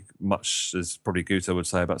Premier League, much as probably Guto would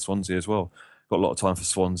say about Swansea as well. Got a lot of time for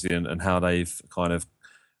Swansea and how they've kind of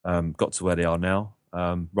got to where they are now,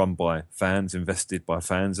 run by fans, invested by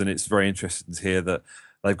fans. And it's very interesting to hear that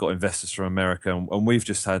they've got investors from America, and we've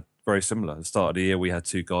just had very similar. At the start of the year, we had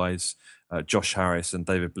two guys, Josh Harris and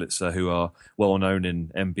David Blitzer, who are well known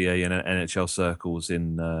in NBA and NHL circles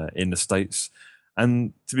in the States.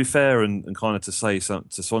 And to be fair and kind of to say to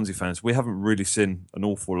Swansea fans, we haven't really seen an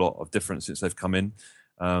awful lot of difference since they've come in.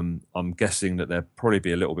 I'm guessing that there'll probably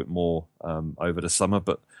be a little bit more over the summer,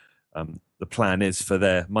 but the plan is for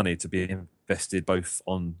their money to be invested both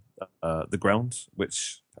on the ground,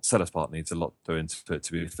 which Sellers Park needs a lot doing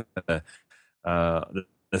to be fair.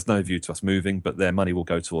 There's no view to us moving, but their money will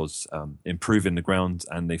go towards improving the ground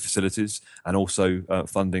and the facilities, and also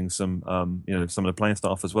funding some of the playing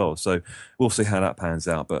staff as well. So we'll see how that pans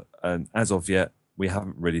out. But as of yet, we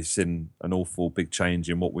haven't really seen an awful big change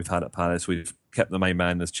in what we've had at Palace. We've kept the main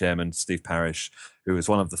man as chairman, Steve Parish, who was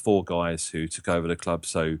one of the four guys who took over the club.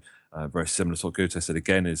 So very similar to what Guto said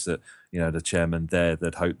again, is that the chairman there,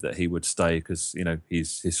 they'd hope that he would stay because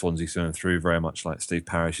he's Swansea through and through, very much like Steve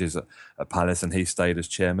Parish is at Palace, and he stayed as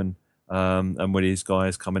chairman. And with these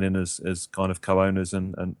guys coming in as kind of co-owners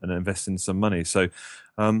and investing some money. So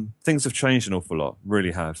things have changed an awful lot,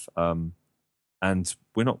 really have. And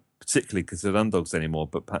we're not particularly considered underdogs anymore,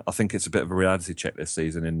 but I think it's a bit of a reality check this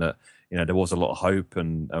season in that there was a lot of hope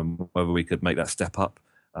and whether we could make that step up.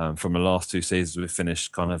 From the last two seasons, we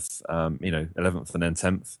finished kind of 11th and then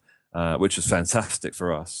 10th, which was fantastic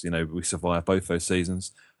for us. We survived both those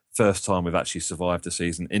seasons. First time we've actually survived a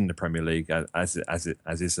season in the Premier League as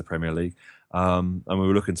is the Premier League, and we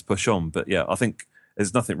were looking to push on. But yeah, I think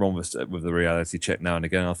there's nothing wrong with the reality check now and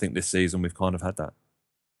again. I think this season we've kind of had that.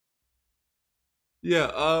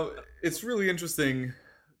 Yeah, it's really interesting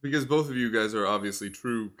because both of you guys are obviously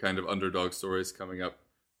true kind of underdog stories coming up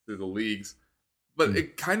through the leagues. But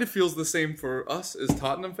it kind of feels the same for us as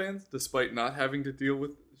Tottenham fans, despite not having to deal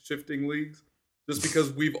with shifting leagues. Just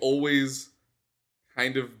because we've always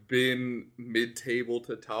kind of been mid-table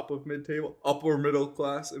to top of mid-table, upper middle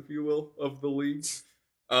class, if you will, of the league,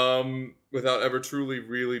 without ever truly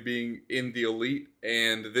really being in the elite.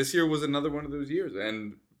 And this year was another one of those years,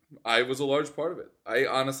 and I was a large part of it. I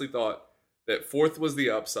honestly thought that 4th was the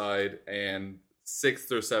upside and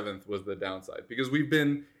 6th or 7th was the downside, because we've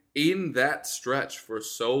been in that stretch for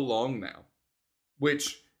so long now,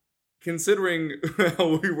 which, considering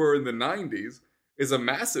how we were in the 90s, is a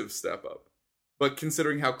massive step up. But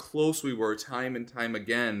considering how close we were time and time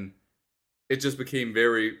again, it just became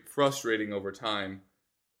very frustrating over time.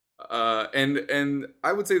 And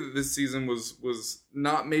I would say that this season was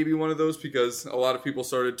not maybe one of those, because a lot of people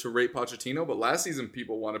started to rate Pochettino, but last season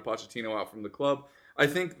people wanted Pochettino out from the club. I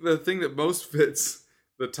think the thing that most fits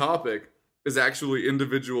the topic is actually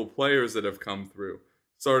individual players that have come through,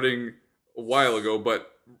 starting a while ago,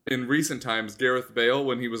 but in recent times, Gareth Bale,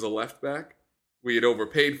 when he was a left back, we had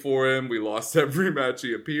overpaid for him. We lost every match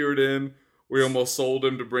he appeared in. We almost sold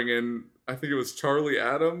him to bring in, I think it was Charlie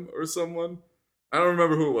Adam or someone. I don't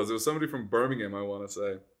remember who it was. It was somebody from Birmingham, I want to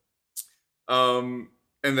say. And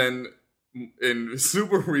then in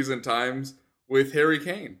super recent times with Harry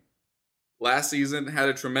Kane. Last season, had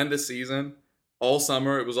a tremendous season. All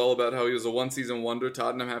summer, it was all about how he was a one-season wonder.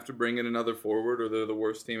 Tottenham have to bring in another forward, or they're the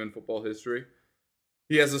worst team in football history.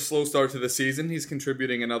 He has a slow start to the season. He's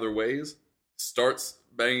contributing in other ways. Starts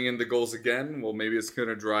banging in the goals again. Well, maybe it's going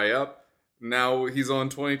to dry up. Now he's on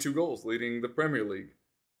 22 goals, leading the Premier League.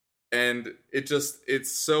 And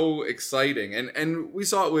it's so exciting. And we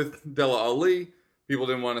saw it with Dele Alli. People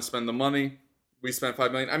didn't want to spend the money. We spent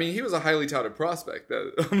 $5 million. I mean, he was a highly touted prospect.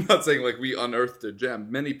 I'm not saying like we unearthed a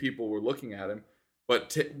gem. Many people were looking at him.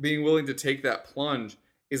 But being willing to take that plunge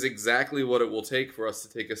is exactly what it will take for us to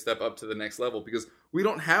take a step up to the next level, because we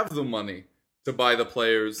don't have the money to buy the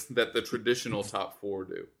players that the traditional top 4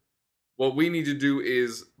 do. What we need to do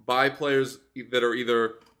is buy players that are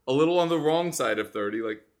either a little on the wrong side of 30,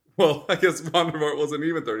 like, well, I guess Van der Vaart wasn't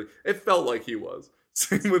even 30. It felt like he was.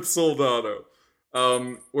 Same with Soldado.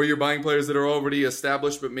 Where you're buying players that are already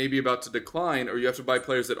established but maybe about to decline, or you have to buy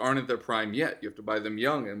players that aren't at their prime yet. You have to buy them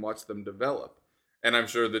young and watch them develop. And I'm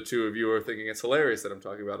sure the two of you are thinking it's hilarious that I'm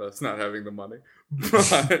talking about us not having the money.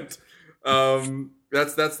 But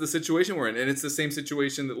that's the situation we're in. And it's the same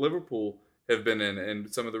situation that Liverpool have been in,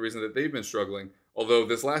 and some of the reasons that they've been struggling. Although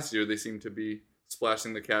this last year they seem to be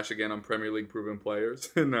splashing the cash again on Premier League proven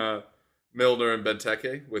players in Milner and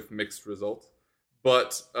Benteke with mixed results.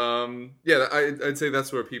 But yeah, I'd say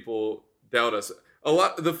that's where people doubt us a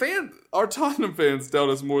lot. Our Tottenham fans doubt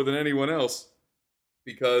us more than anyone else,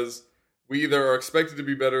 because we either are expected to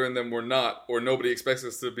be better and then we're not, or nobody expects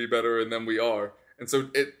us to be better and then we are. And so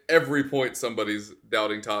at every point, somebody's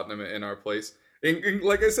doubting Tottenham in our place. And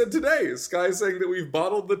like I said today, Sky's saying that we've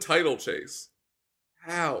bottled the title chase.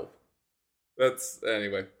 How? That's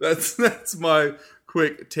my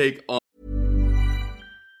quick take on.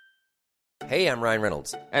 Hey, I'm Ryan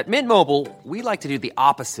Reynolds. At Mint Mobile, we like to do the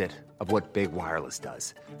opposite of what Big Wireless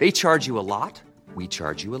does. They charge you a lot, we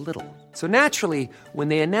charge you a little. So naturally, when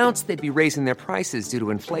they announced they'd be raising their prices due to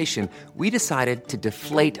inflation, we decided to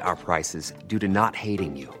deflate our prices due to not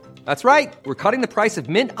hating you. That's right. We're cutting the price of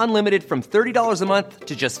Mint Unlimited from $30 a month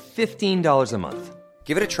to just $15 a month.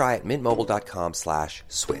 Give it a try at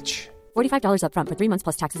mintmobile.com/switch. $45 up front for 3 months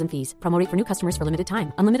plus taxes and fees. Promo rate for new customers for limited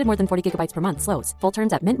time. Unlimited more than 40 gigabytes per month slows. Full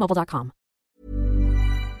terms at mintmobile.com.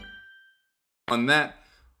 On that.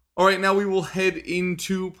 All right, now we will head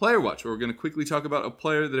into Player Watch, where we're going to quickly talk about a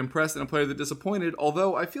player that impressed and a player that disappointed,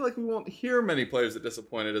 although I feel like we won't hear many players that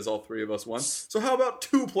disappointed as all three of us won. So how about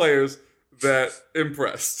 2 players that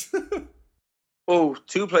impressed? Oh,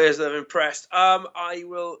 2 players that have impressed. I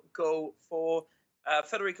will go for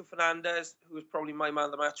Federico Fernandez, who was probably my man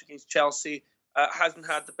of the match against Chelsea. Hasn't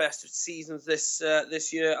had the best of seasons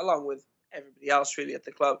this year, along with everybody else really at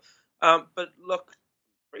the club. But looked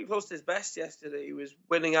pretty close to his best yesterday. He was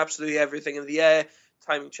winning absolutely everything in the air,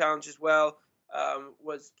 timing challenges well,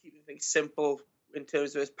 was keeping things simple in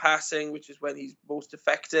terms of his passing, which is when he's most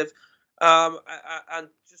effective, and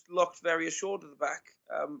just looked very assured at the back.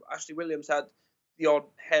 Ashley Williams had the odd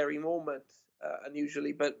hairy moment,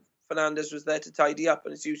 unusually, but Fernandes was there to tidy up,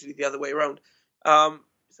 and it's usually the other way around.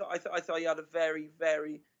 So I thought he had a very,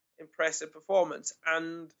 very impressive performance.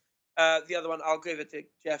 And the other one, I'll give it to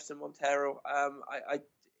Jefferson Montero.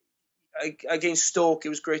 Against Stoke, it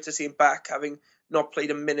was great to see him back, having not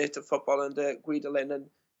played a minute of football under Guidolin, and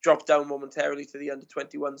dropped down momentarily to the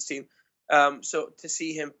under-21s team. So to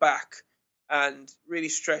see him back and really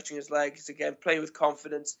stretching his legs again, playing with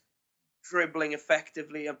confidence, dribbling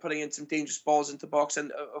effectively and putting in some dangerous balls into box.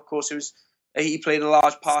 And of course, he played a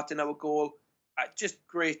large part in our goal. Just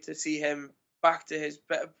great to see him back to his,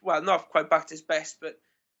 well, not quite back to his best, but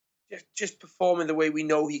just performing the way we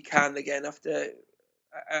know he can again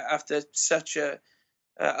after such a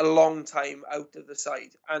long time out of the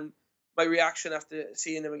side. And my reaction after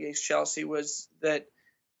seeing him against Chelsea was that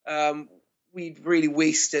we'd really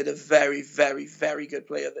wasted a very, very, very good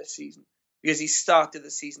player this season, because he started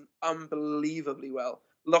the season unbelievably well.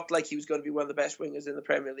 Looked like he was going to be one of the best wingers in the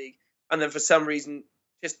Premier League. And then for some reason,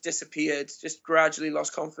 just disappeared, just gradually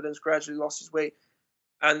lost confidence, gradually lost his way.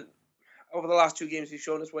 And over the last 2 games, he's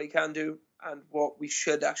shown us what he can do and what we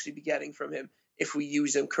should actually be getting from him if we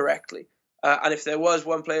use him correctly. And if there was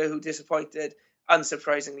one player who disappointed,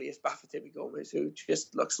 unsurprisingly, it's Bafétimbi Gomez, who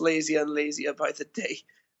just looks lazier and lazier by the day.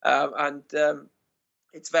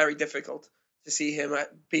 It's very difficult to see him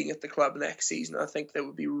being at the club next season. I think there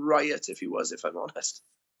would be riot if he was, if I'm honest.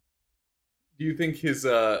 Do you think his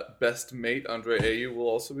best mate, Andre Ayew, will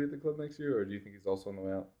also be at the club next year, or do you think he's also on the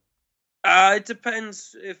way out? It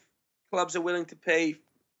depends if clubs are willing to pay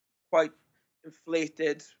quite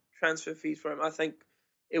inflated transfer fees for him. I think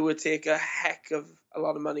it would take a heck of a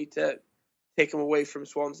lot of money to take him away from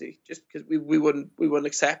Swansea, just because we wouldn't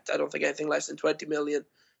accept, I don't think, anything less than 20 million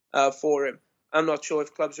for him. I'm not sure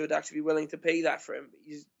if clubs would actually be willing to pay that for him.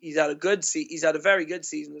 He's had a very good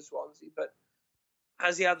season at Swansea, but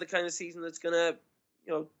has he had the kind of season that's going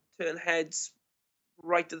to, turn heads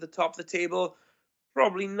right at the top of the table?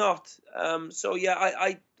 Probably not. So yeah,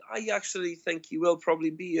 I actually think he will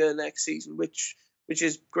probably be here next season, which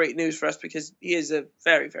is great news for us because he is a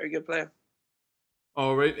very, very good player.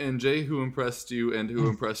 All right, and Jay, who impressed you and who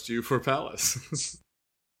impressed you for Palace?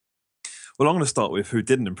 Well, I'm going to start with who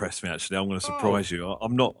didn't impress me. Actually, I'm going to surprise you.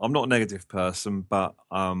 I'm not a negative person, but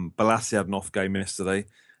Balassi had an off game yesterday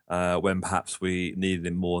when perhaps we needed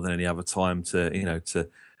him more than any other time to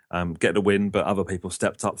get the win. But other people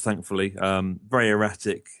stepped up, thankfully. Very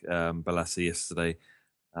erratic, Balassi yesterday.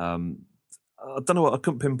 I don't know. I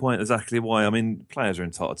couldn't pinpoint exactly why. I mean, players are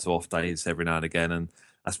entitled to off days every now and again, and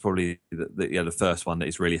that's probably the first one that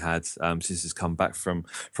he's really had since he's come back from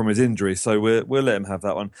his injury. So we'll let him have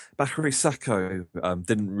that one. Bakary Sakho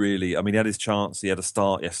didn't really. I mean, he had his chance. He had a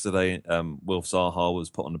start yesterday. Wilf Zaha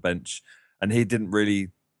was put on the bench, and he didn't really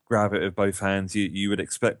grab it with both hands. You would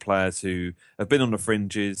expect players who have been on the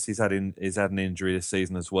fringes. He's had an injury this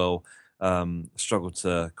season as well. Struggled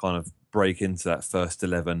to kind of break into that first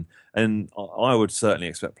 11, and I would certainly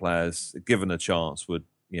expect players, given a chance, would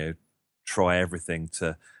try everything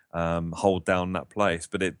to hold down that place,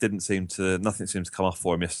 but nothing seemed to come off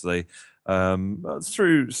for him yesterday.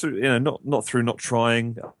 Through not through not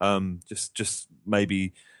trying, just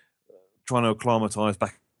maybe trying to acclimatise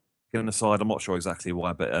back in the side. I'm not sure exactly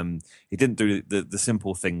why, but he didn't do the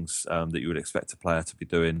simple things that you would expect a player to be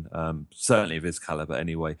doing. Certainly of his calibre,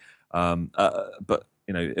 anyway. But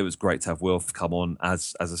it was great to have Wilf come on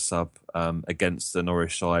as a sub against the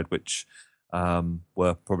Norwich side, which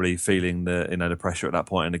were probably feeling the pressure at that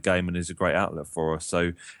point in the game, and is a great outlet for us.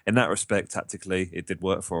 So in that respect, tactically, it did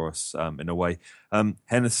work for us in a way.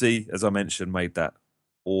 Hennessy, as I mentioned, made that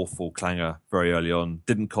awful clanger very early on.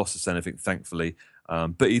 Didn't cost us anything, thankfully,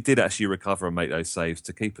 but he did actually recover and make those saves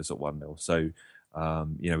to keep us at 1-0. So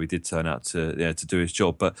he did turn out to do his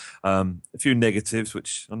job. But a few negatives,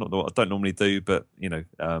 which I don't normally do, but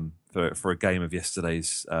for a game of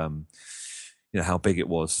yesterday's. How big it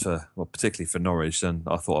was particularly for Norwich, and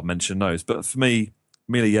I thought I'd mention those. But for me,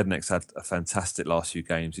 Mila Jedinek's had a fantastic last few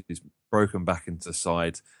games. He's broken back into the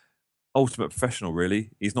side. Ultimate professional,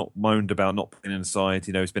 really. He's not moaned about not being in the side.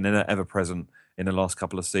 He's been ever present in the last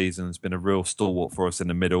couple of seasons. Been a real stalwart for us in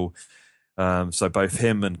the middle. So both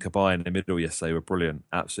him and Kabay in the middle yesterday were brilliant,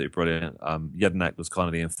 absolutely brilliant. Jedinek was kind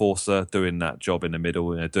of the enforcer, doing that job in the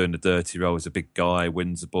middle, doing the dirty role. He's a big guy,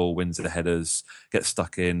 wins the ball, wins the headers, gets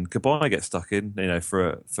stuck in. Kabay gets stuck in,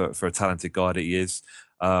 for a talented guy that he is.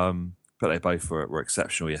 But they both were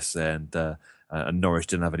exceptional yesterday, and Norwich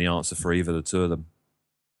didn't have any answer for either of the two of them.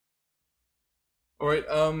 All right,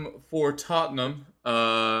 for Tottenham,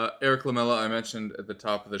 Eric Lamela, I mentioned at the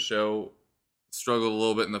top of the show, struggled a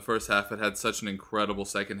little bit in the first half, but had such an incredible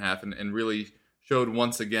second half and really showed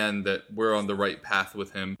once again that we're on the right path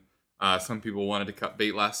with him. Some people wanted to cut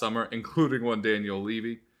bait last summer, including one Daniel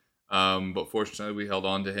Levy. But fortunately, we held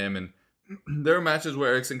on to him. And there are matches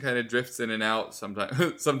where Eriksen kind of drifts in and out.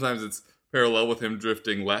 Sometimes it's parallel with him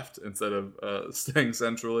drifting left instead of staying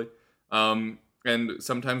centrally. And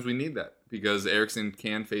sometimes we need that because Eriksson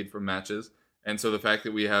can fade from matches. And so the fact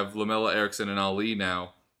that we have Lamela, Eriksson, and Ali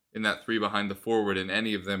now in that three behind the forward, and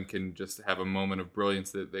any of them can just have a moment of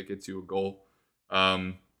brilliance that gets you a goal,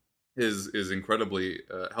 is incredibly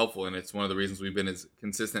helpful. And it's one of the reasons we've been as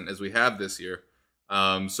consistent as we have this year.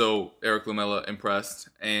 So Eric Lamela impressed,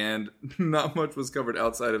 and not much was covered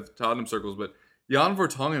outside of Tottenham circles, but Jan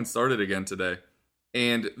Vertonghen started again today.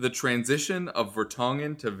 And the transition of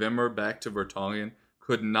Vertonghen to Wimmer back to Vertonghen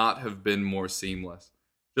could not have been more seamless.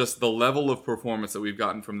 Just the level of performance that we've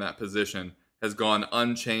gotten from that position has gone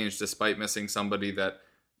unchanged despite missing somebody that,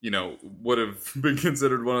 would have been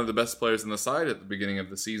considered one of the best players in the side at the beginning of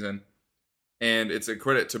the season. And it's a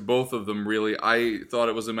credit to both of them, really. I thought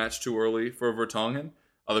it was a match too early for Vertonghen.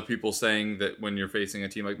 Other people saying that when you're facing a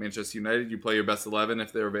team like Manchester United, you play your best 11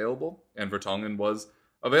 if they're available. And Vertonghen was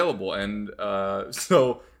available. And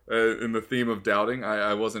so in the theme of doubting,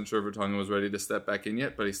 I wasn't sure Vertonghen was ready to step back in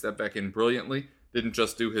yet, but he stepped back in brilliantly. Didn't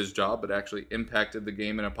just do his job, but actually impacted the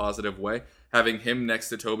game in a positive way. Having him next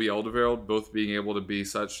to Toby Alderweireld, both being able to be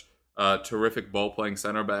such terrific ball-playing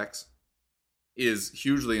center backs, is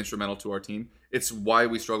hugely instrumental to our team. It's why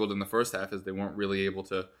we struggled in the first half, as they weren't really able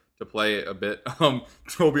to play a bit.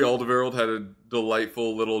 Toby Alderweireld had a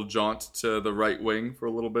delightful little jaunt to the right wing for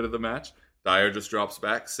a little bit of the match. Dyer just drops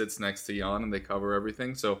back, sits next to Jan, and they cover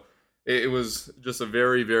everything. So it was just a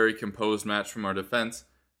very, very composed match from our defense.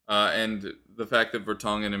 And the fact that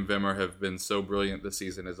Vertonghen and Wimmer have been so brilliant this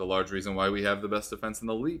season is a large reason why we have the best defense in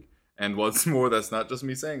the league. And what's more, that's not just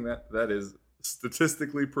me saying that. That is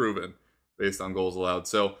statistically proven based on goals allowed.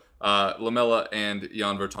 So Lamela and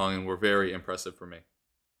Jan Vertonghen were very impressive for me.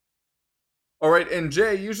 All right, and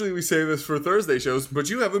Jay, usually we say this for Thursday shows, but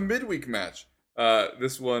you have a midweek match.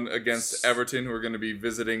 This one against Everton, who are going to be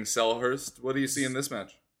visiting Selhurst. What do you see in this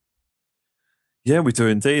match? Yeah, we do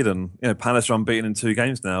indeed. And Palace are unbeaten in 2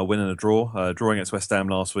 games now, winning a draw. Drawing against West Ham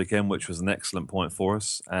last weekend, which was an excellent point for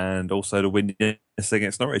us. And also the win yesterday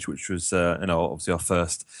against Norwich, which was obviously our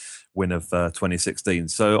first win of 2016.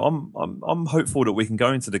 So I'm hopeful that we can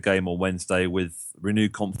go into the game on Wednesday with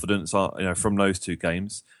renewed confidence from those 2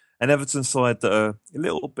 games. And Everton's side that are a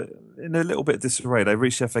little bit disarray. They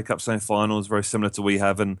reached the FA Cup semi-finals, very similar to we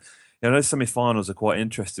have. And those semi-finals are quite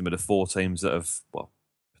interesting with the 4 teams that have,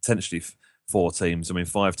 potentially 4 teams. I mean,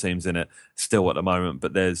 5 teams in it still at the moment.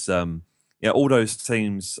 But there's, all those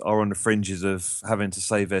teams are on the fringes of having to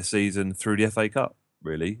save their season through the FA Cup,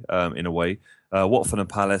 really, in a way. Watford and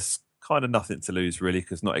Palace, kind of nothing to lose, really,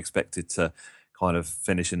 because not expected to kind of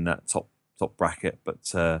finish in that top bracket.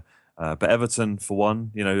 But Everton, for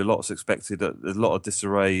one, lots expected. There's a lot of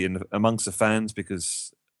disarray amongst the fans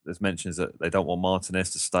because there's mentions that they don't want Martinez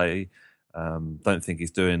to stay. Don't think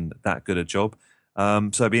he's doing that good a job. So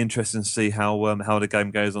it'd be interesting to see how the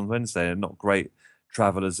game goes on Wednesday. They're not great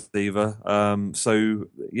travellers either. So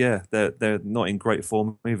yeah, they're not in great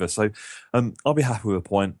form either. So I'll be happy with a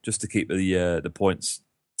point just to keep the points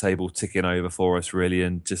table ticking over for us, really,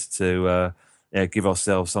 and just to give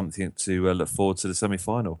ourselves something to look forward to the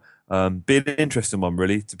semi-final. Be an interesting one,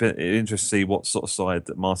 really. It's interesting to see what sort of side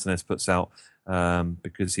that Martinez puts out,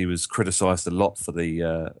 because he was criticised a lot for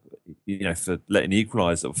the for letting the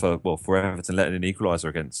equaliser for Everton letting an equaliser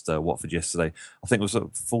against Watford yesterday. I think it was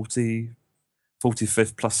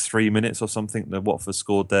 45th plus 3 minutes or something that Watford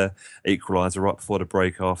scored their equaliser right before the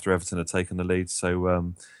break after Everton had taken the lead.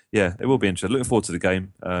 So it will be interesting. Looking forward to the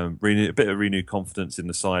game. A bit of renewed confidence in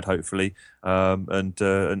the side, hopefully, and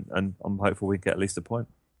I'm hopeful we get at least a point.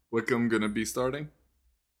 Wickham going to be starting?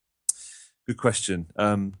 Good question.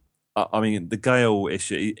 I mean, the Gale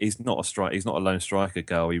issue, he's not a lone striker,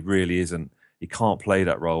 Gale. He really isn't. He can't play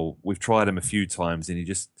that role. We've tried him a few times and he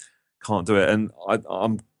just can't do it. And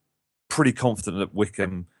I'm pretty confident that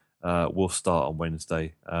Wickham will start on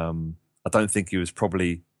Wednesday. I don't think he was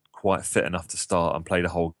probably quite fit enough to start and play the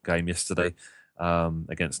whole game yesterday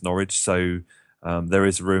against Norwich. So there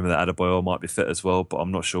is a rumour that Adebayor might be fit as well, but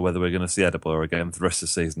I'm not sure whether we're going to see Adebayor again for the rest of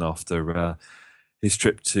the season after his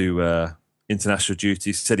trip to international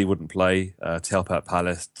duty. Said he wouldn't play to help out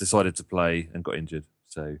Palace, decided to play and got injured.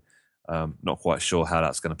 So not quite sure how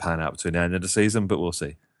that's going to pan out between the end of the season, but we'll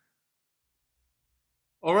see.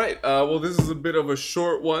 All right. Well, this is a bit of a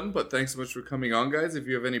short one, but thanks so much for coming on, guys. If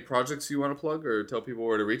you have any projects you want to plug or tell people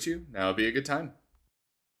where to reach you, now would be a good time.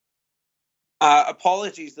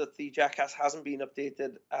 Apologies that the Jackass hasn't been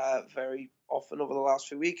updated very often over the last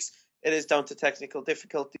few weeks. It is down to technical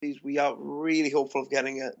difficulties. We are really hopeful of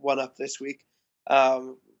getting one up this week.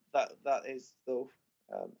 That is, though,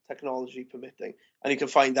 technology permitting. And you can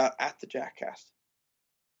find that at the Jackass.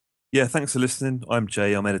 Yeah, thanks for listening. I'm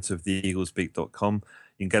Jay. I'm editor of theeaglespeak.com.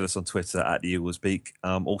 You can get us on Twitter at the Eagles Beak.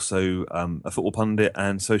 Also, a football pundit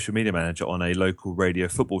and social media manager on a local radio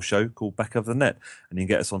football show called Back of the Net. And you can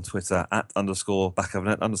get us on Twitter at _back of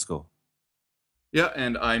the net_. Yeah,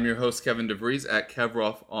 and I'm your host, Kevin DeVries, at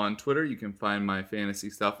Kevroff on Twitter. You can find my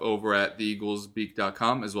fantasy stuff over at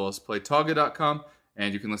theeaglesbeak.com as well as playtoga.com.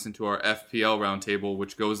 And you can listen to our FPL roundtable,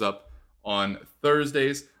 which goes up on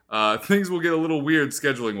Thursdays. Things will get a little weird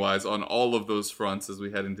scheduling-wise on all of those fronts as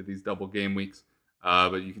we head into these double game weeks.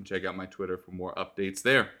 But you can check out my Twitter for more updates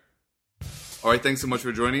there. All right, thanks so much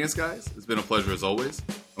for joining us, guys. It's been a pleasure as always,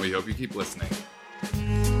 and we hope you keep listening.